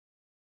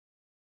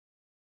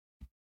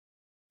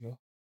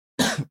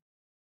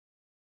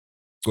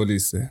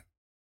 Golise.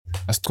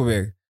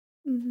 Asiqhubeke.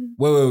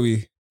 Where were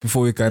we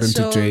before we got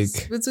into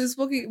Drake? But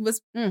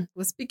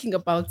we're speaking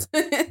about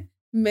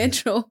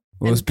Metro.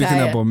 We were speaking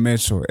about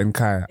Metro and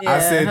Kaya.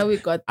 Yeah, how we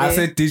got there. I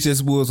said DJ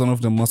Smooth was one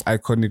of the most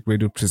iconic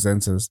radio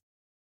presenters.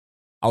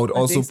 I would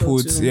also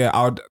put,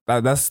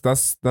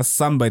 that's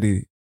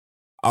somebody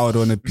I would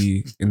want to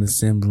be in the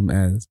same room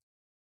as.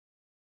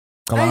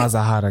 Cabanga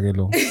Zahara ke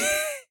lo.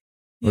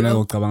 Wena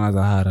ucabanga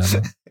Zahara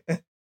lo.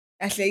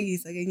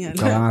 Ahlekisa ke nyalo.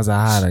 Cabanga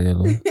Zahara ke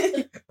lo.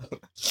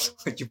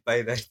 Would you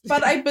buy that?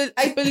 But I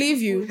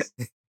believe you.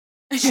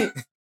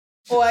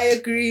 I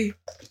agree.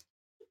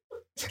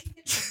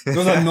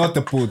 Those are not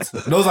the boots.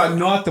 Those are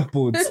not the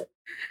boots.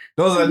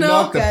 Those are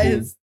not the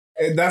boots.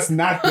 That's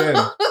not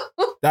them.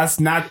 That's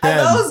not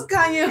them. Those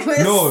Kanye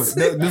West.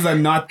 No, these are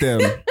not them.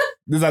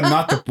 These are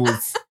not the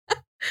boots.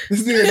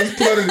 This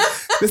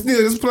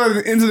nigga just put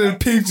an internet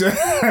picture.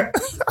 Okay,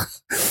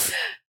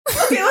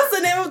 what's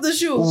the name of the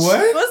shoe?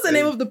 What? What's the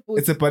name of the boot?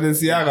 It's a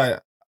Balenciaga.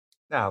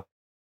 No.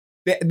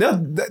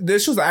 The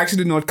shoes are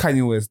actually not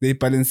Kanye West. They're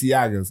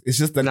Balenciagas. It's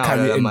just that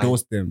Kanye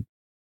endorsed them.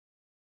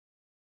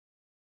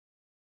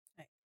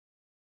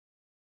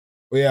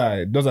 Oh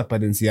yeah, those are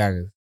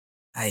Balenciagas.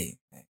 Aye.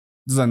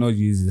 Those are not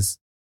Yeezys.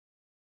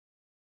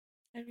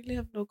 I really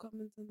have no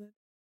comments on that.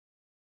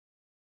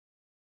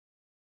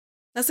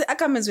 I say, I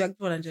can't mention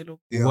Angelo.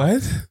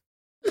 What?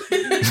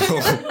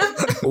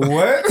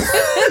 What?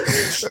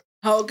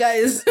 How,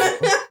 guys?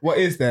 What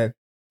is that?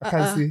 I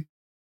can't see.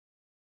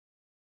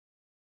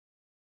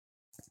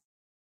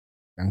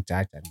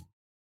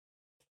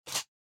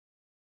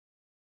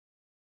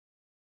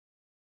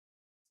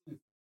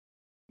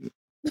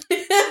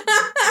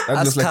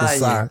 That looks like a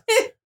sock.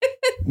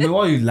 No, why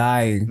are you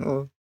lying?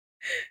 No.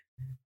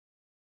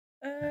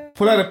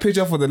 Pull out a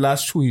picture for the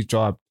last shoe he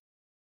dropped.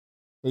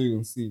 So you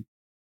can see.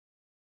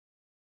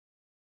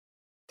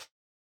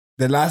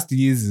 The last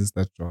Yeezys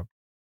that dropped.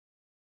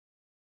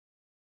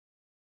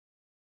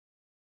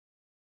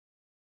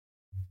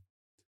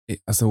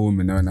 As a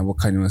woman, now what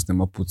kind of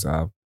never puts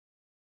up?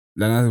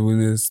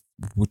 We're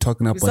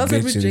talking about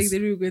legends.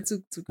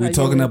 We're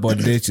talking about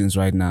legends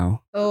right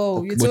now.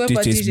 Oh, you're talking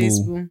about DJ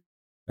Spoon.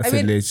 That's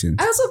a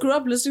legend. I also grew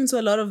up listening to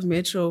a lot of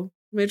Metro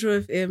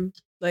FM.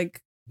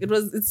 Like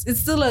it's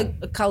still a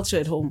culture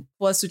at home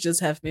for us to just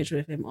have Metro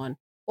FM on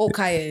or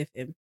Kaya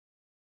FM.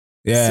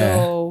 Yeah.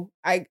 So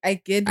I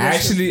get I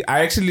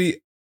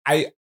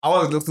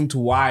was listening to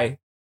why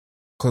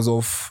because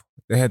of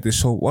they had the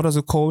show. What was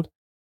it called?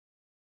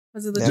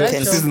 Was it the Yeah, Drive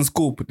Ken Show? Season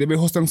Scoop. They were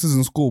hosting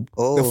Season Scoop.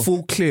 Oh. The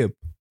full clip.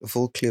 The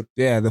full clip.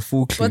 Yeah, the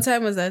full clip. What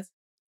time was that?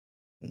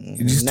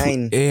 It used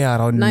 9. to air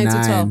around 9 to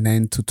 12.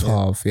 9 to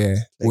 12. Yeah.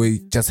 Like We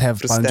just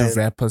have a bunch of freestyle.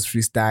 rappers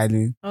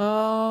freestyling.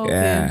 Oh, okay.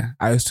 Yeah.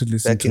 I used to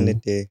listen Back in the to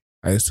day.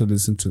 I used to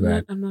listen to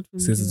that. I'm not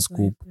familiar Season with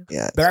Scoop. that.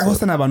 Yeah. The guy so-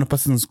 hosting about no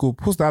Season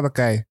Scoop. Who's the other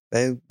guy?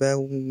 Who's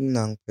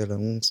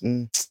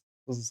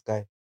this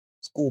guy?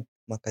 Scoop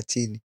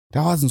Makatini.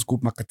 That wasn't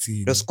Scoop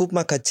Makatini. The Scoop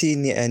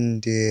Makatini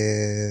and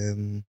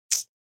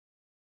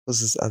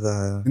who's this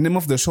other? The name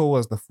of the show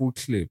was The Full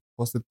Clip,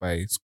 hosted by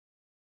it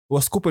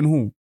was Scoop and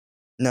who?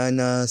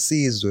 Nana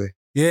Sizwe.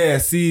 Yeah,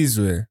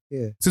 Sizwe.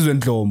 Yeah. Sizwe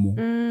Ndlomo.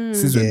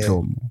 Sizwe Yeah.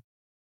 Ndlomo.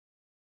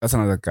 That's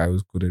another guy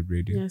who's good at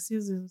radio. Yeah,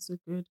 Caesar is so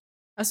good.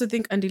 I also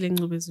think Andy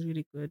Lenglobe is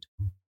really good.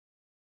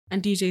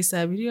 And DJ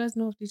Sabi. Do you guys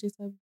know of DJ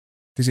Sabi?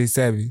 DJ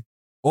Savvy.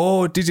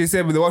 Oh, DJ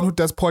Savvy, the one who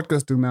does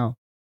podcasting now.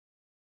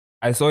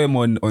 I saw him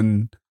on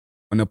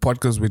a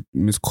podcast with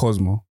Miss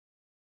Cosmo.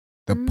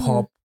 The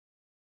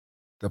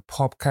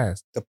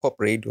Popcast. The pop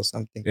radio or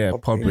something. Yeah,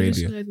 pop I radio.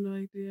 actually had no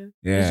idea. I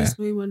Yeah. just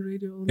know him on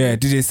radio only. Yeah,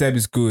 DJ Savvy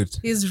is good.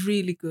 He's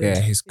really good. Yeah,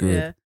 he's good.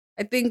 Yeah.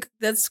 I think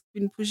that's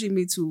been pushing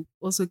me to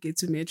also get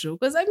to Metro.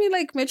 Because I mean,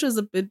 like, Metro is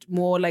a bit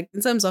more like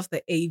in terms of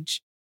the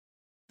age,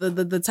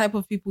 the type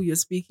of people you're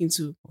speaking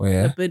to, Oh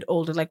yeah. a bit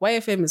older. Like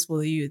YFM is for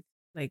the youth,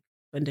 like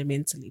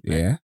fundamentally. But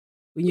Yeah.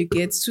 when you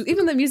get to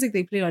even the music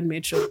they play on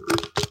Metro,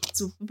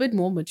 it's a bit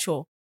more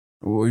mature.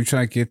 What are you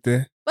trying to get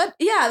there? But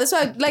yeah, that's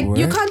why like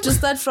you What? can't just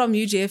start from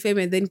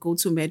UJFM and then go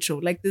to Metro.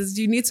 Like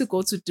you need to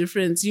go to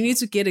different, you need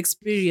to get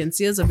experience,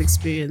 years of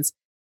experience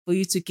for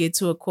you to get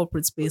to a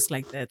corporate space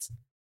like that.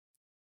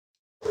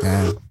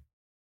 Yeah.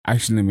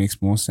 Actually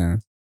makes more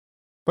sense.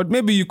 But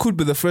maybe you could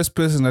be the first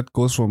person that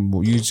goes from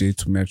UJ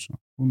to Metro.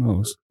 Who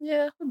knows?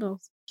 Yeah, who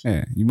knows?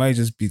 Yeah, you might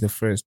just be the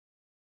first.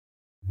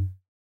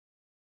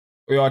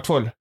 Oh, you're at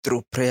all.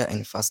 Through prayer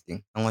and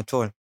fasting. I'm at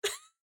all.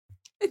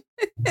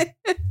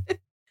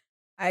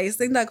 I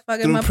think that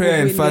Through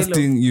prayer and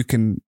fasting, you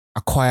can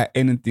acquire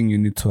anything you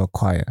need to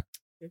acquire.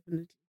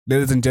 Definitely.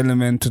 Ladies and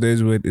gentlemen,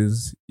 today's word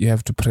is you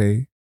have to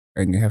pray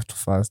and you have to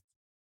fast.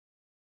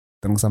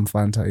 Drink some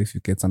Fanta if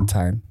you get some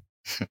time.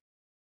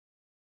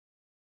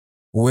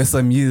 Wear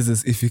some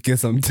Yeezys if you get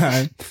some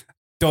time.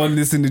 Don't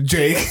listen to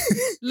Drake.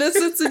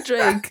 Listen to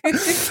Drake.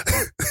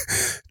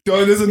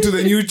 Don't listen to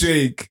the new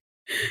Drake.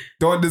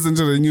 Don't listen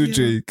to the new Yeah.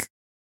 Drake.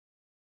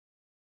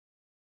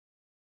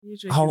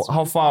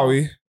 How far are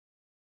we?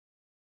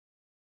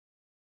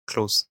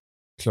 Close.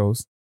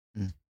 Close.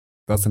 Mm.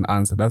 That's an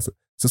answer. That's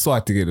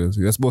Siswati ke leso.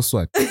 Yasibo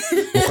Swati.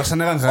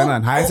 Uqashana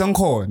kangakanani? Hayi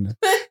sangikhona.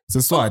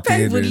 Siswati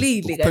ke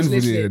Uphendvulile kahle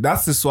leso. hle.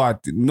 That's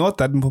Siswati. Not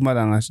that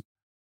Mpumalanga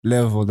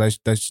level that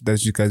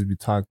you guys be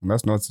talking.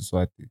 That's not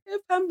Siswati.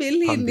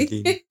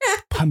 Phambilini.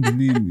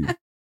 Phambilini.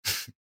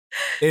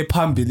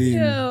 Phambilini.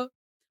 Yeah.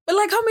 But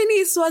like, how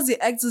many Swazi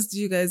actors do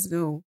you guys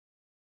know?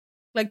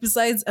 Like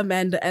besides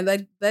Amanda, and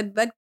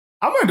that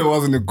Amanda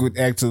wasn't a good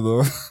actor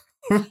though.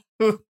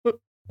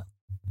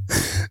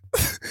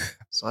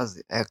 So as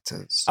the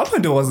actors.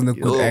 Amanda wasn't a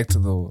good Yo. actor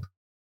though.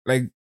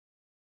 Like,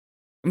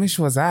 I mean,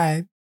 she was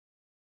alright.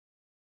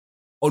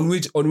 On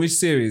which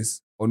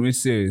series? On which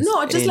series?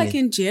 no, just like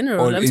in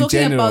general. Or I'm in talking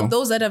general. about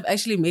those that have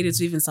actually made it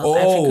to even South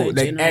Africa. Oh, in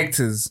like general.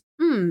 actors.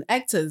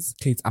 Actors.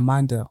 Okay, it's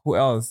Amanda. Who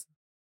else?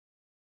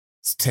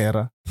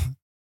 Stera.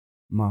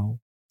 Mao.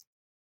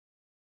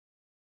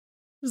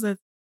 Who's that?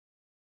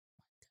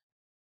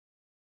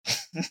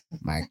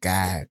 My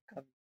God.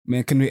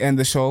 Man, can we end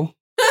the show?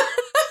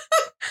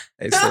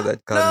 I saw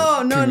that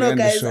coming. No, Can we end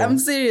the guys. show? I'm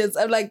serious.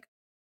 I'm like,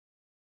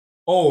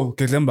 Oh,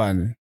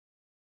 Gedlembane.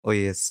 Oh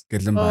yes.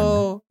 Gedlembane.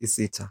 oh,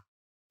 Isita.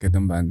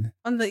 Gedlembane.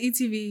 on the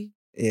ETV.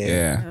 Yeah.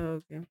 Yeah.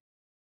 Oh, okay.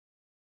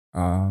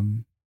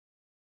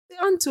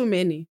 There aren't too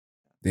many.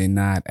 They're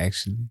not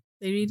actually.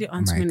 They really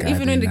aren't My too many. God,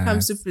 Even when it they're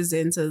comes to not.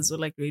 presenters or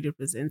like radio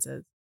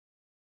presenters,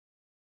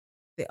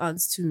 there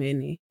aren't too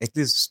many. At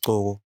least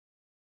Scobo.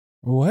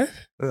 What?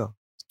 Yeah.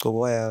 Scobo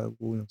waya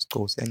kuno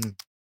Scobo siyancipha.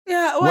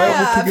 Yeah, Where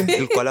why? would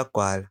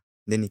Ilkwala.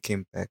 Then he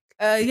came back.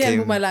 Yeah,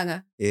 Became-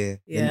 Mpumalanga. Yeah.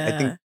 Then Yeah. I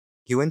think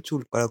he went to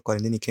Ilkwala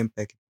and then he came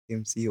back,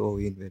 became CEO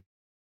in Vel.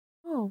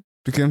 Oh,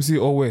 Became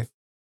CEO where?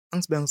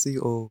 Angsbang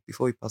CEO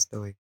before he passed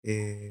away.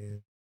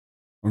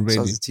 On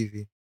radio. Swazi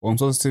TV. On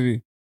Source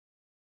TV.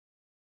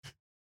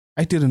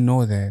 I didn't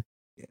know that.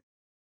 I'm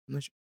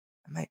not sure.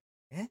 Am I?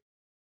 Yeah?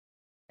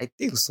 I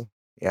think so.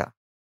 Yeah.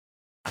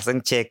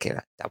 Check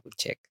it. Double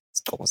check.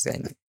 Scobo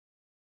siyancipha.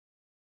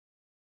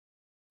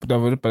 But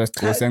I've already passed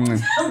to saying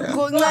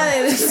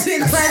kuncane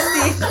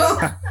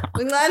lesikwatiko.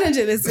 Kuncane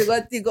nje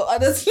lesikwatiko,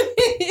 honestly.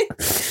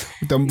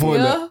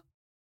 Tampola.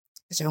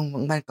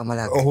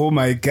 Yeah. Oh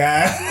my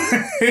God.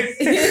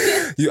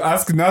 You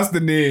asking us the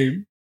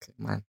name.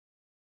 Man.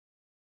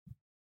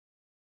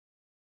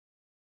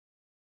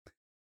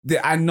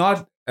 There are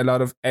not a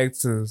lot of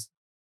actors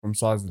from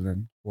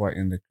Swaziland who are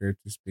in the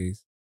creative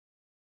space.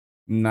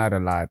 Not a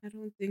lot. I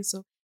don't think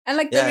so. And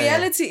like the Yeah, yeah.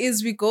 reality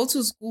is we go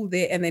to school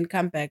there and then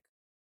come back.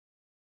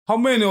 How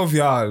many of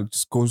y'all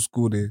just go to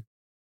school there?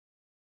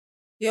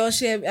 Yo,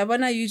 shame. I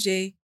wanna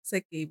UJ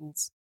set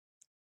cables.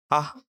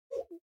 Ah,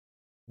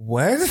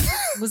 What?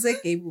 Was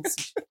set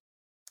cables?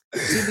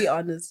 To be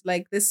honest,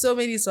 like there's so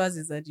many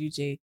sources at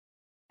UJ,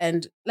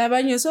 and like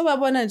when you're so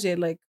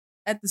like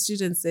at the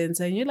student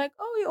center, and you're like,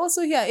 oh, you're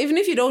also here, even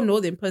if you don't know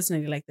them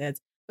personally like that.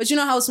 But you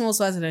know how small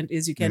Swaziland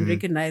is, you can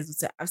recognize and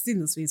say, I've seen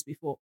this face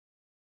before.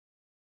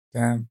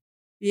 Damn.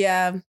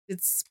 Yeah,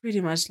 it's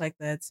pretty much like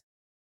that.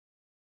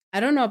 I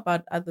don't know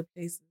about other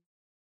places.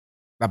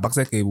 La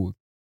bakse cable.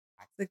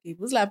 The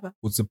cables, lapha.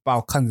 It's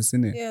about Kansas,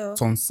 isn't it? Yeah.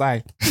 It's on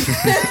site.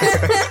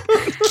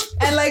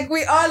 And like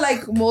we are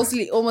like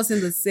mostly almost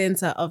in the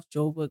center of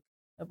Joburg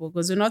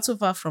because we're not too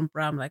far from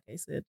Bram, like I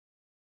said.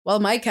 Well,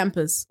 my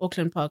campus,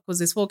 Auckland Park, because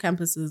there's 4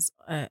 campuses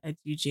at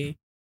UJ.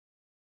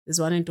 There's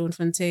one in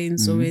Doornfontein,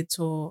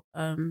 Soweto,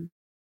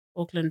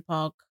 Auckland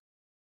Park,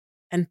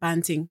 and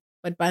Banting.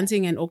 But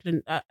Banting and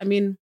Auckland,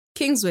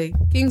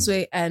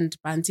 Kingsway and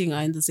Banting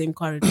are in the same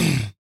corridor.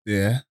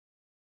 Yeah.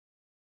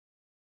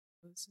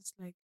 It's just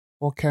like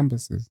 4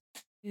 campuses.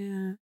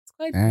 yeah, it's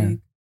quite Damn.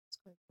 big. It's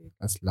quite big.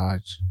 That's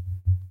large.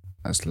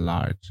 That's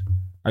large.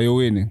 Are you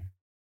winning?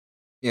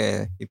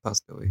 yeah, he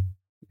passed away.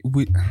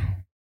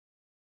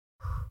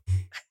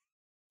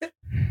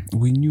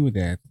 We knew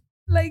that.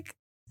 Like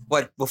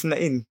What? Bofuna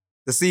in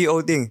the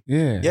CEO thing?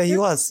 Yeah. Yeah, he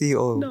was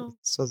CEO. No.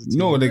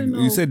 No, like No.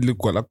 you said, look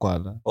kwala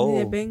kwala. Oh,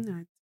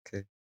 Niyabenga.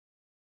 okay.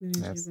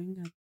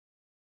 Niyabenga. Yes.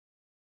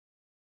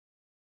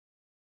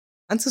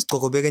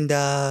 Ansisigqoko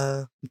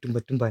bekenda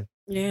Mtumba.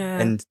 Yeah.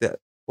 And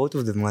both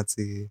of them what's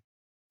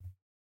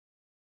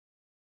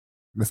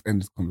Let's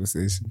end this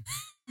conversation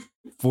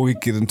before we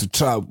get into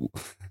trouble.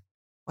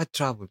 what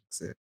trouble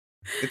sir?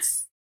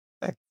 It's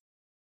like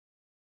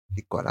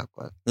ikwala.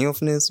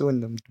 Ngiyofuna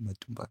wona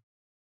Mtumba.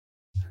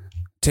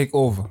 Take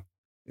over.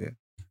 Yeah.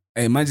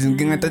 Hey, imagine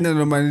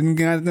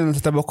ngingathanda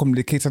sitaba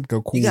complicated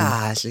kakhulu.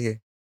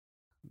 Ikahle.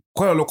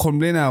 Khona lo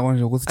complaina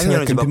konje ukuthi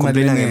Angiyona nje imali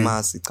bacomplaina enene.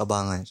 ngemasi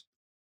cabanga nje.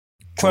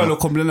 Khona lo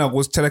complaina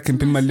ukuthi thela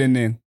kempi imali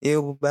enene.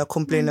 Yebo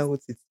bayacomplaina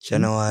ukuthi it's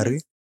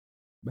January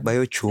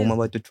bayochuma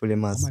batothola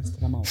emasi.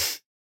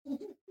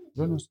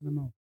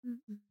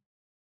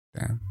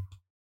 Damn.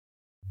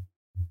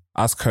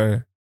 Ask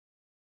her.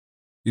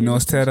 You know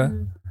Stella?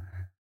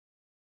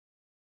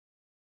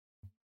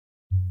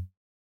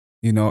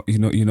 You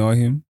know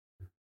him?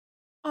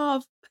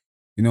 Off.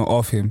 You know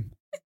of him?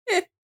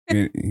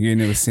 you ain't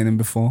never seen him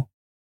before?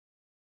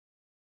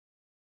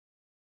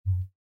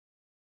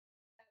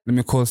 Let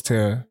me call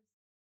Stella.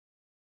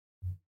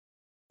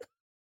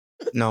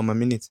 No, my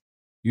minute.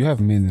 You have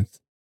minutes.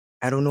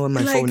 I don't know where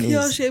my Like phone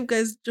your is. shape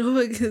guys,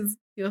 Joburg is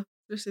yo,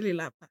 especially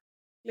Lapa.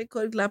 Like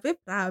called Lapa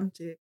Bram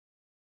je.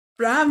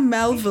 Bram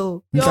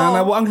Melville. Yo.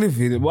 Mhlana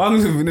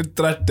wangilivini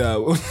trata.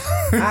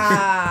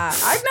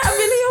 I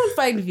really won't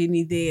find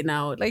Vinny there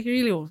now. Like you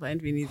really won't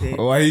find Vinny there.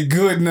 Oh, are you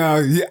good now?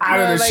 You out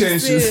of the like,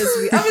 changes.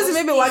 seriously. Obviously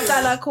maybe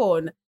Watala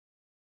Corn.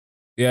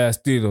 Yeah,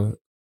 still.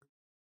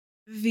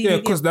 Vinny. Yeah,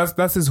 because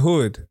that's his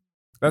hood.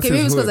 That's okay,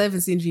 maybe his it's because I hood.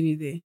 haven't seen Vinny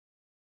there.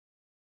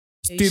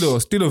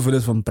 Still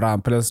village from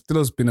Bram, but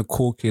Still's been a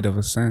cool kid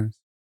ever since.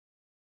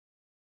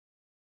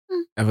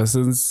 Ever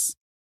since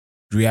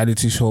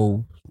reality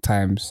show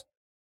times.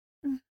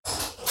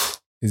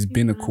 He's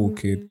been a cool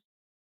kid.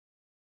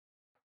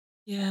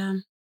 Yeah.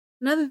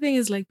 Another thing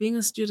is like being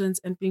a student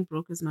and being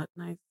broke is not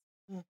nice.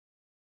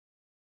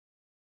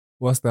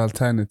 What's the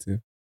alternative?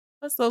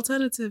 What's the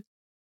alternative?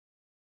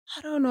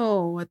 I don't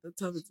know what the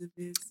alternative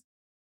is.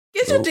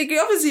 Get your degree.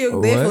 Obviously,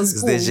 you're there for What? It's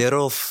school. the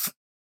jollof.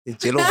 The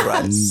jollof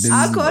rice.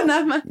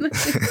 Akona, man.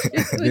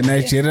 The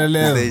Nigeria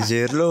level. The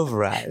jollof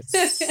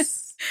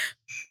rice.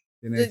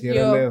 The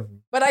Nigeria Yo. level.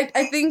 But I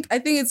think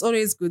it's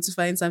always good to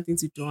find something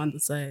to do on the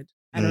side.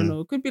 I don't know.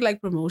 It could be like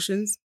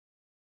promotions.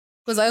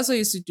 Because I also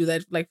used to do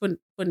that like for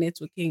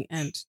networking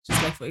and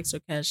just like for extra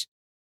cash.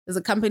 There's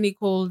a company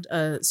called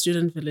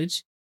Student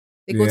Village.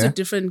 They go to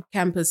different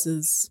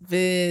campuses,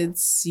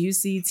 Vids,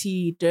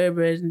 UCT,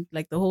 Durban,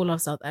 like the whole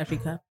of South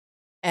Africa.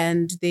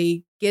 And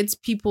they get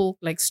people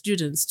like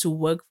students to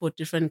work for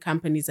different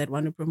companies that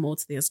want to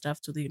promote their stuff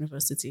to the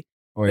university.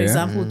 Oh, For yeah?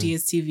 example,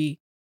 DSTV.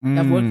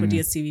 I've worked for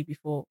DSTV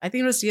before. I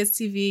think it was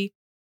DSTV,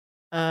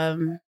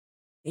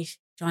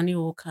 Johnny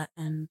Walker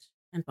and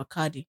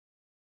Bacardi.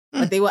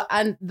 But they were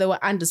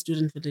under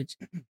Student Village.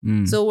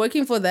 So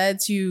working for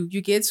that, you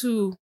get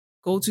to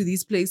go to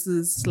these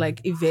places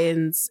like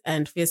events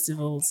and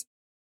festivals.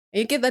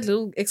 And you get that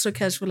little extra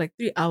cash for like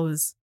 3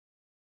 hours.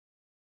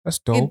 That's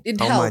dope. It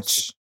How helps.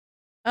 much?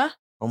 Huh?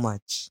 How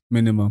much?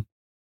 Minimum.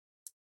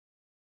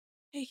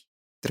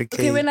 $3K.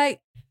 Okay, when I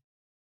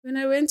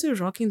went to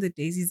Rocking the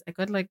Daisies, I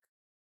got like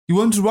You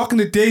want to rock in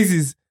the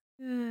daisies?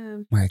 yeah.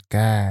 My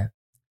God.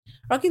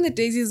 Rocking the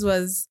Daisies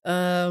was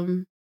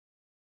it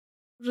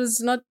was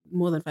not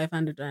more than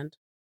 500 rand.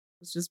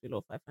 It was just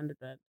below 500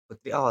 rand. For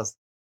 3 hours.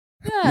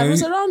 Yeah, No, it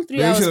was you- around 3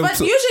 no, you hours. should have But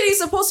so- usually you're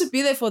supposed to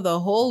be there for the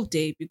whole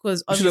day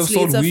because You should have obviously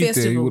sold it's a weed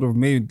there. You would festival. have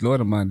made a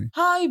lot of money.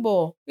 Hi,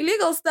 bo.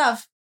 Illegal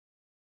stuff.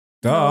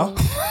 Duh. No.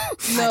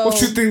 No.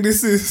 What you think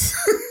this is?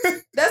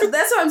 That's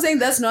what I'm saying.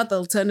 That's not the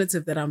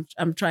alternative that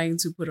I'm trying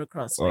to put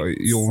across. Oh, Like,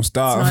 you won't it's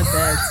start. not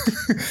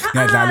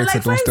that.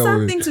 Like find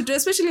something to do,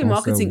 especially in Don't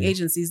start marketing with-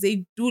 agencies.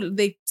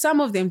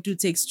 Some of them do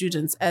take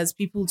students as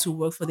people to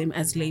work for them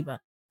as labor,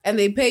 and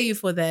they pay you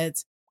for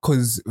that.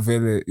 Because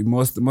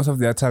most of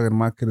their target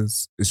market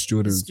is The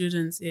students.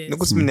 students, yes.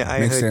 Because I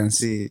makes heard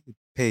sense. it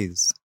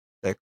pays,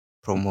 like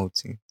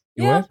promoting.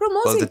 You Yeah, what?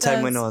 promoting Well, the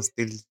time when I does. was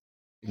still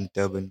in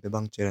Durban,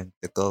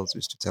 the girls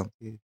used to tell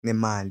me,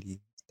 Nemali,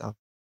 stuff.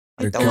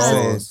 The It That was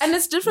girls. it. And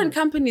it's different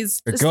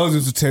companies. The It's girls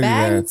used to tell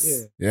banks. you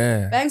that.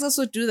 Yeah. Banks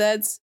also do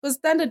that. Because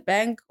Standard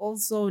Bank,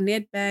 also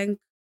Netbank,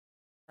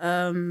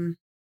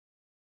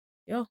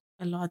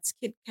 a lot.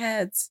 Kit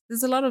Kats.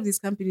 There's a lot of these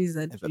companies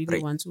that Have a really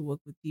break. want to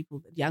work with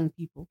people, young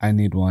people. I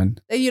need one.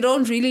 That you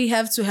don't really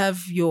have to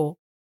have you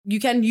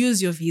can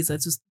use your visa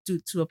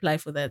to apply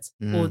for that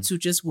or to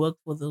just work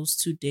for those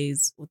 2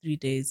 days or 3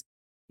 days.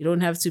 You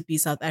don't have to be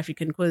South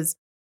African because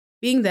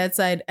being that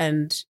side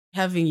and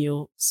having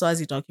your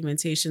Swazi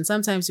documentation,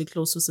 sometimes you're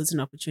close to certain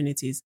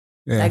opportunities.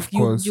 Yeah, like of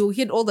course. you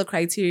hit all the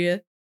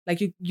criteria,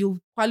 like you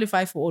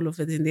qualify for all of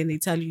it, and then they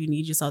tell you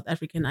need your South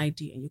African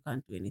ID and you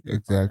can't do anything.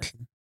 about that.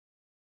 Exactly.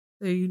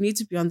 So you need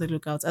to be on the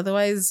lookout.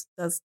 Otherwise,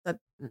 that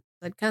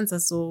cancer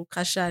so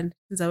kashan.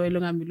 Just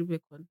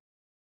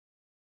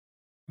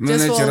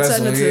for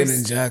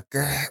alternatives.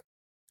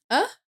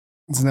 Huh?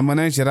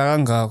 Sinemanejera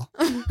kangako.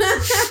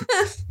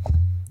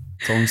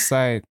 It's on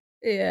side.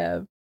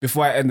 Yeah.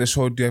 Before I end the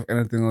show, do you have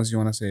anything else you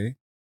want to say?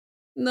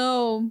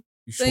 No.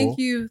 You sure? Thank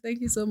you. Thank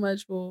you so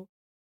much for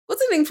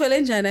what's the name for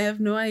Lenjana? I have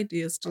no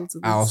idea still to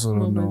this I also don't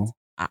moment. know.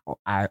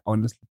 I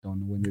honestly don't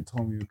know. When they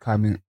told me you were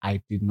coming,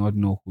 I did not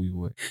know who you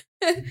were.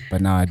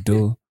 But now I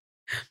do.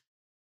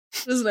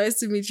 It was nice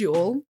to meet you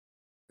all.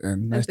 And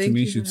And nice to thank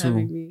meet you for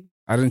having too. me.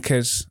 I didn't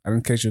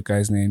catch your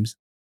guys' names.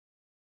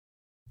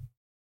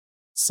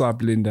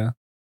 Sup, Linda.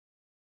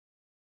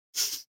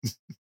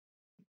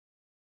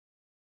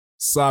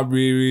 Sup,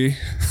 Riri.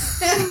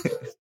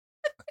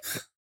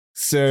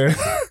 Sir.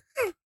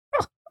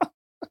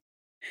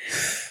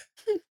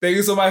 Thank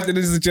you so much,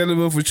 ladies and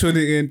gentlemen, for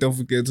tuning in. Don't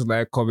forget to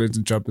like, comment,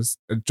 and drop us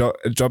a drop.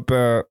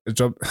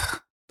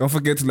 Don't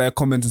forget to like,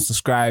 comment, and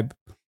subscribe.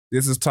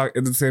 This is Talk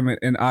Entertainment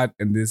and Art,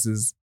 and this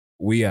is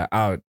We Are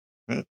Out.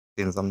 I'm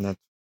not.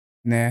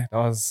 Nah,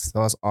 that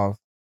was off.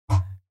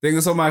 Thank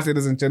you so much,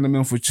 ladies and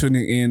gentlemen, for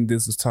tuning in.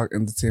 This is Talk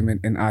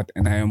Entertainment and Art,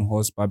 and I am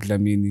host Bob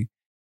Lamini,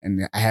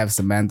 and I have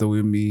Samantha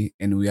with me,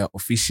 and we are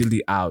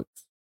officially out.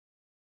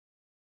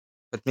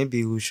 But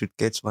maybe we should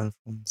get one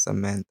from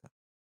Samantha.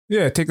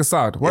 Yeah, take us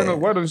out. Why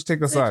don't you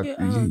take us Take out? you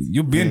out.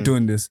 You've been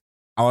doing this.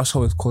 Our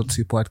show is called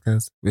T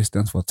Podcast, which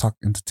stands for Talk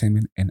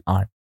Entertainment and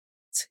Art.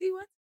 T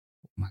what?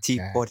 Oh my T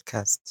God.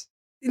 podcast.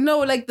 No,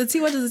 like the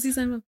T what does the T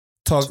stand for?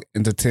 Talk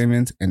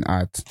Entertainment and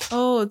Art.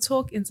 Oh,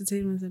 Talk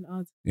Entertainment and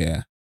Art.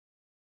 Yeah.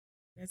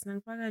 Yes,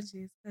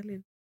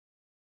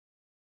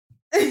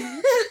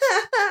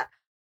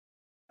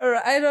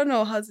 Alright, I don't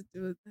know how to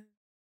do it.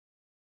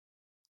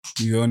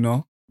 You don't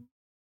know?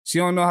 She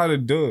don't know how to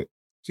do it.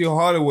 She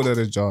Hollywood at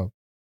a job.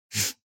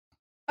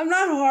 I'm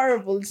not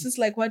horrible. It's just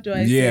like, what do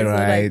I Yeah, say? So,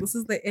 right. like, this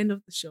is the end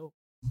of the show.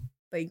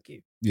 Thank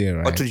you. Yeah,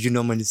 right. What would you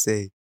normally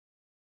say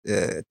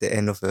at the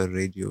end of a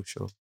radio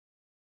show?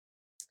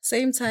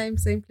 Same time,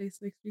 same place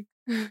next week.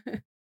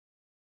 The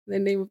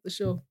name of the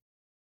show.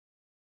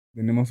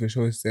 The name of your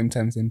show is Same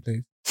Time, Same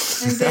Place.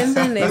 And then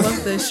the name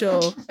of the show.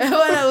 What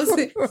I was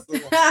saying.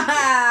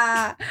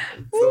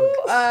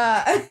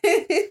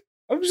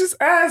 I'm just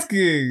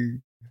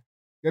asking.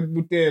 Get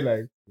Butte,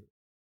 like.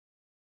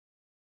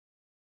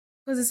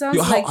 Because it sounds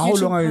Yo, like how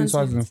YouTube long are you in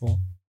content. Swaziland for?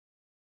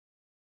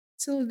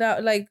 Till now,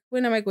 like,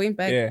 when am I going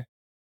back? Yeah.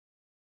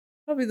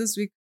 Probably this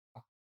week.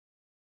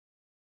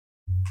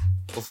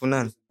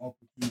 Ufunani?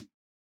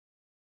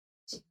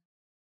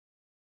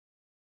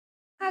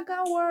 I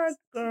got work,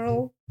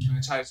 girl.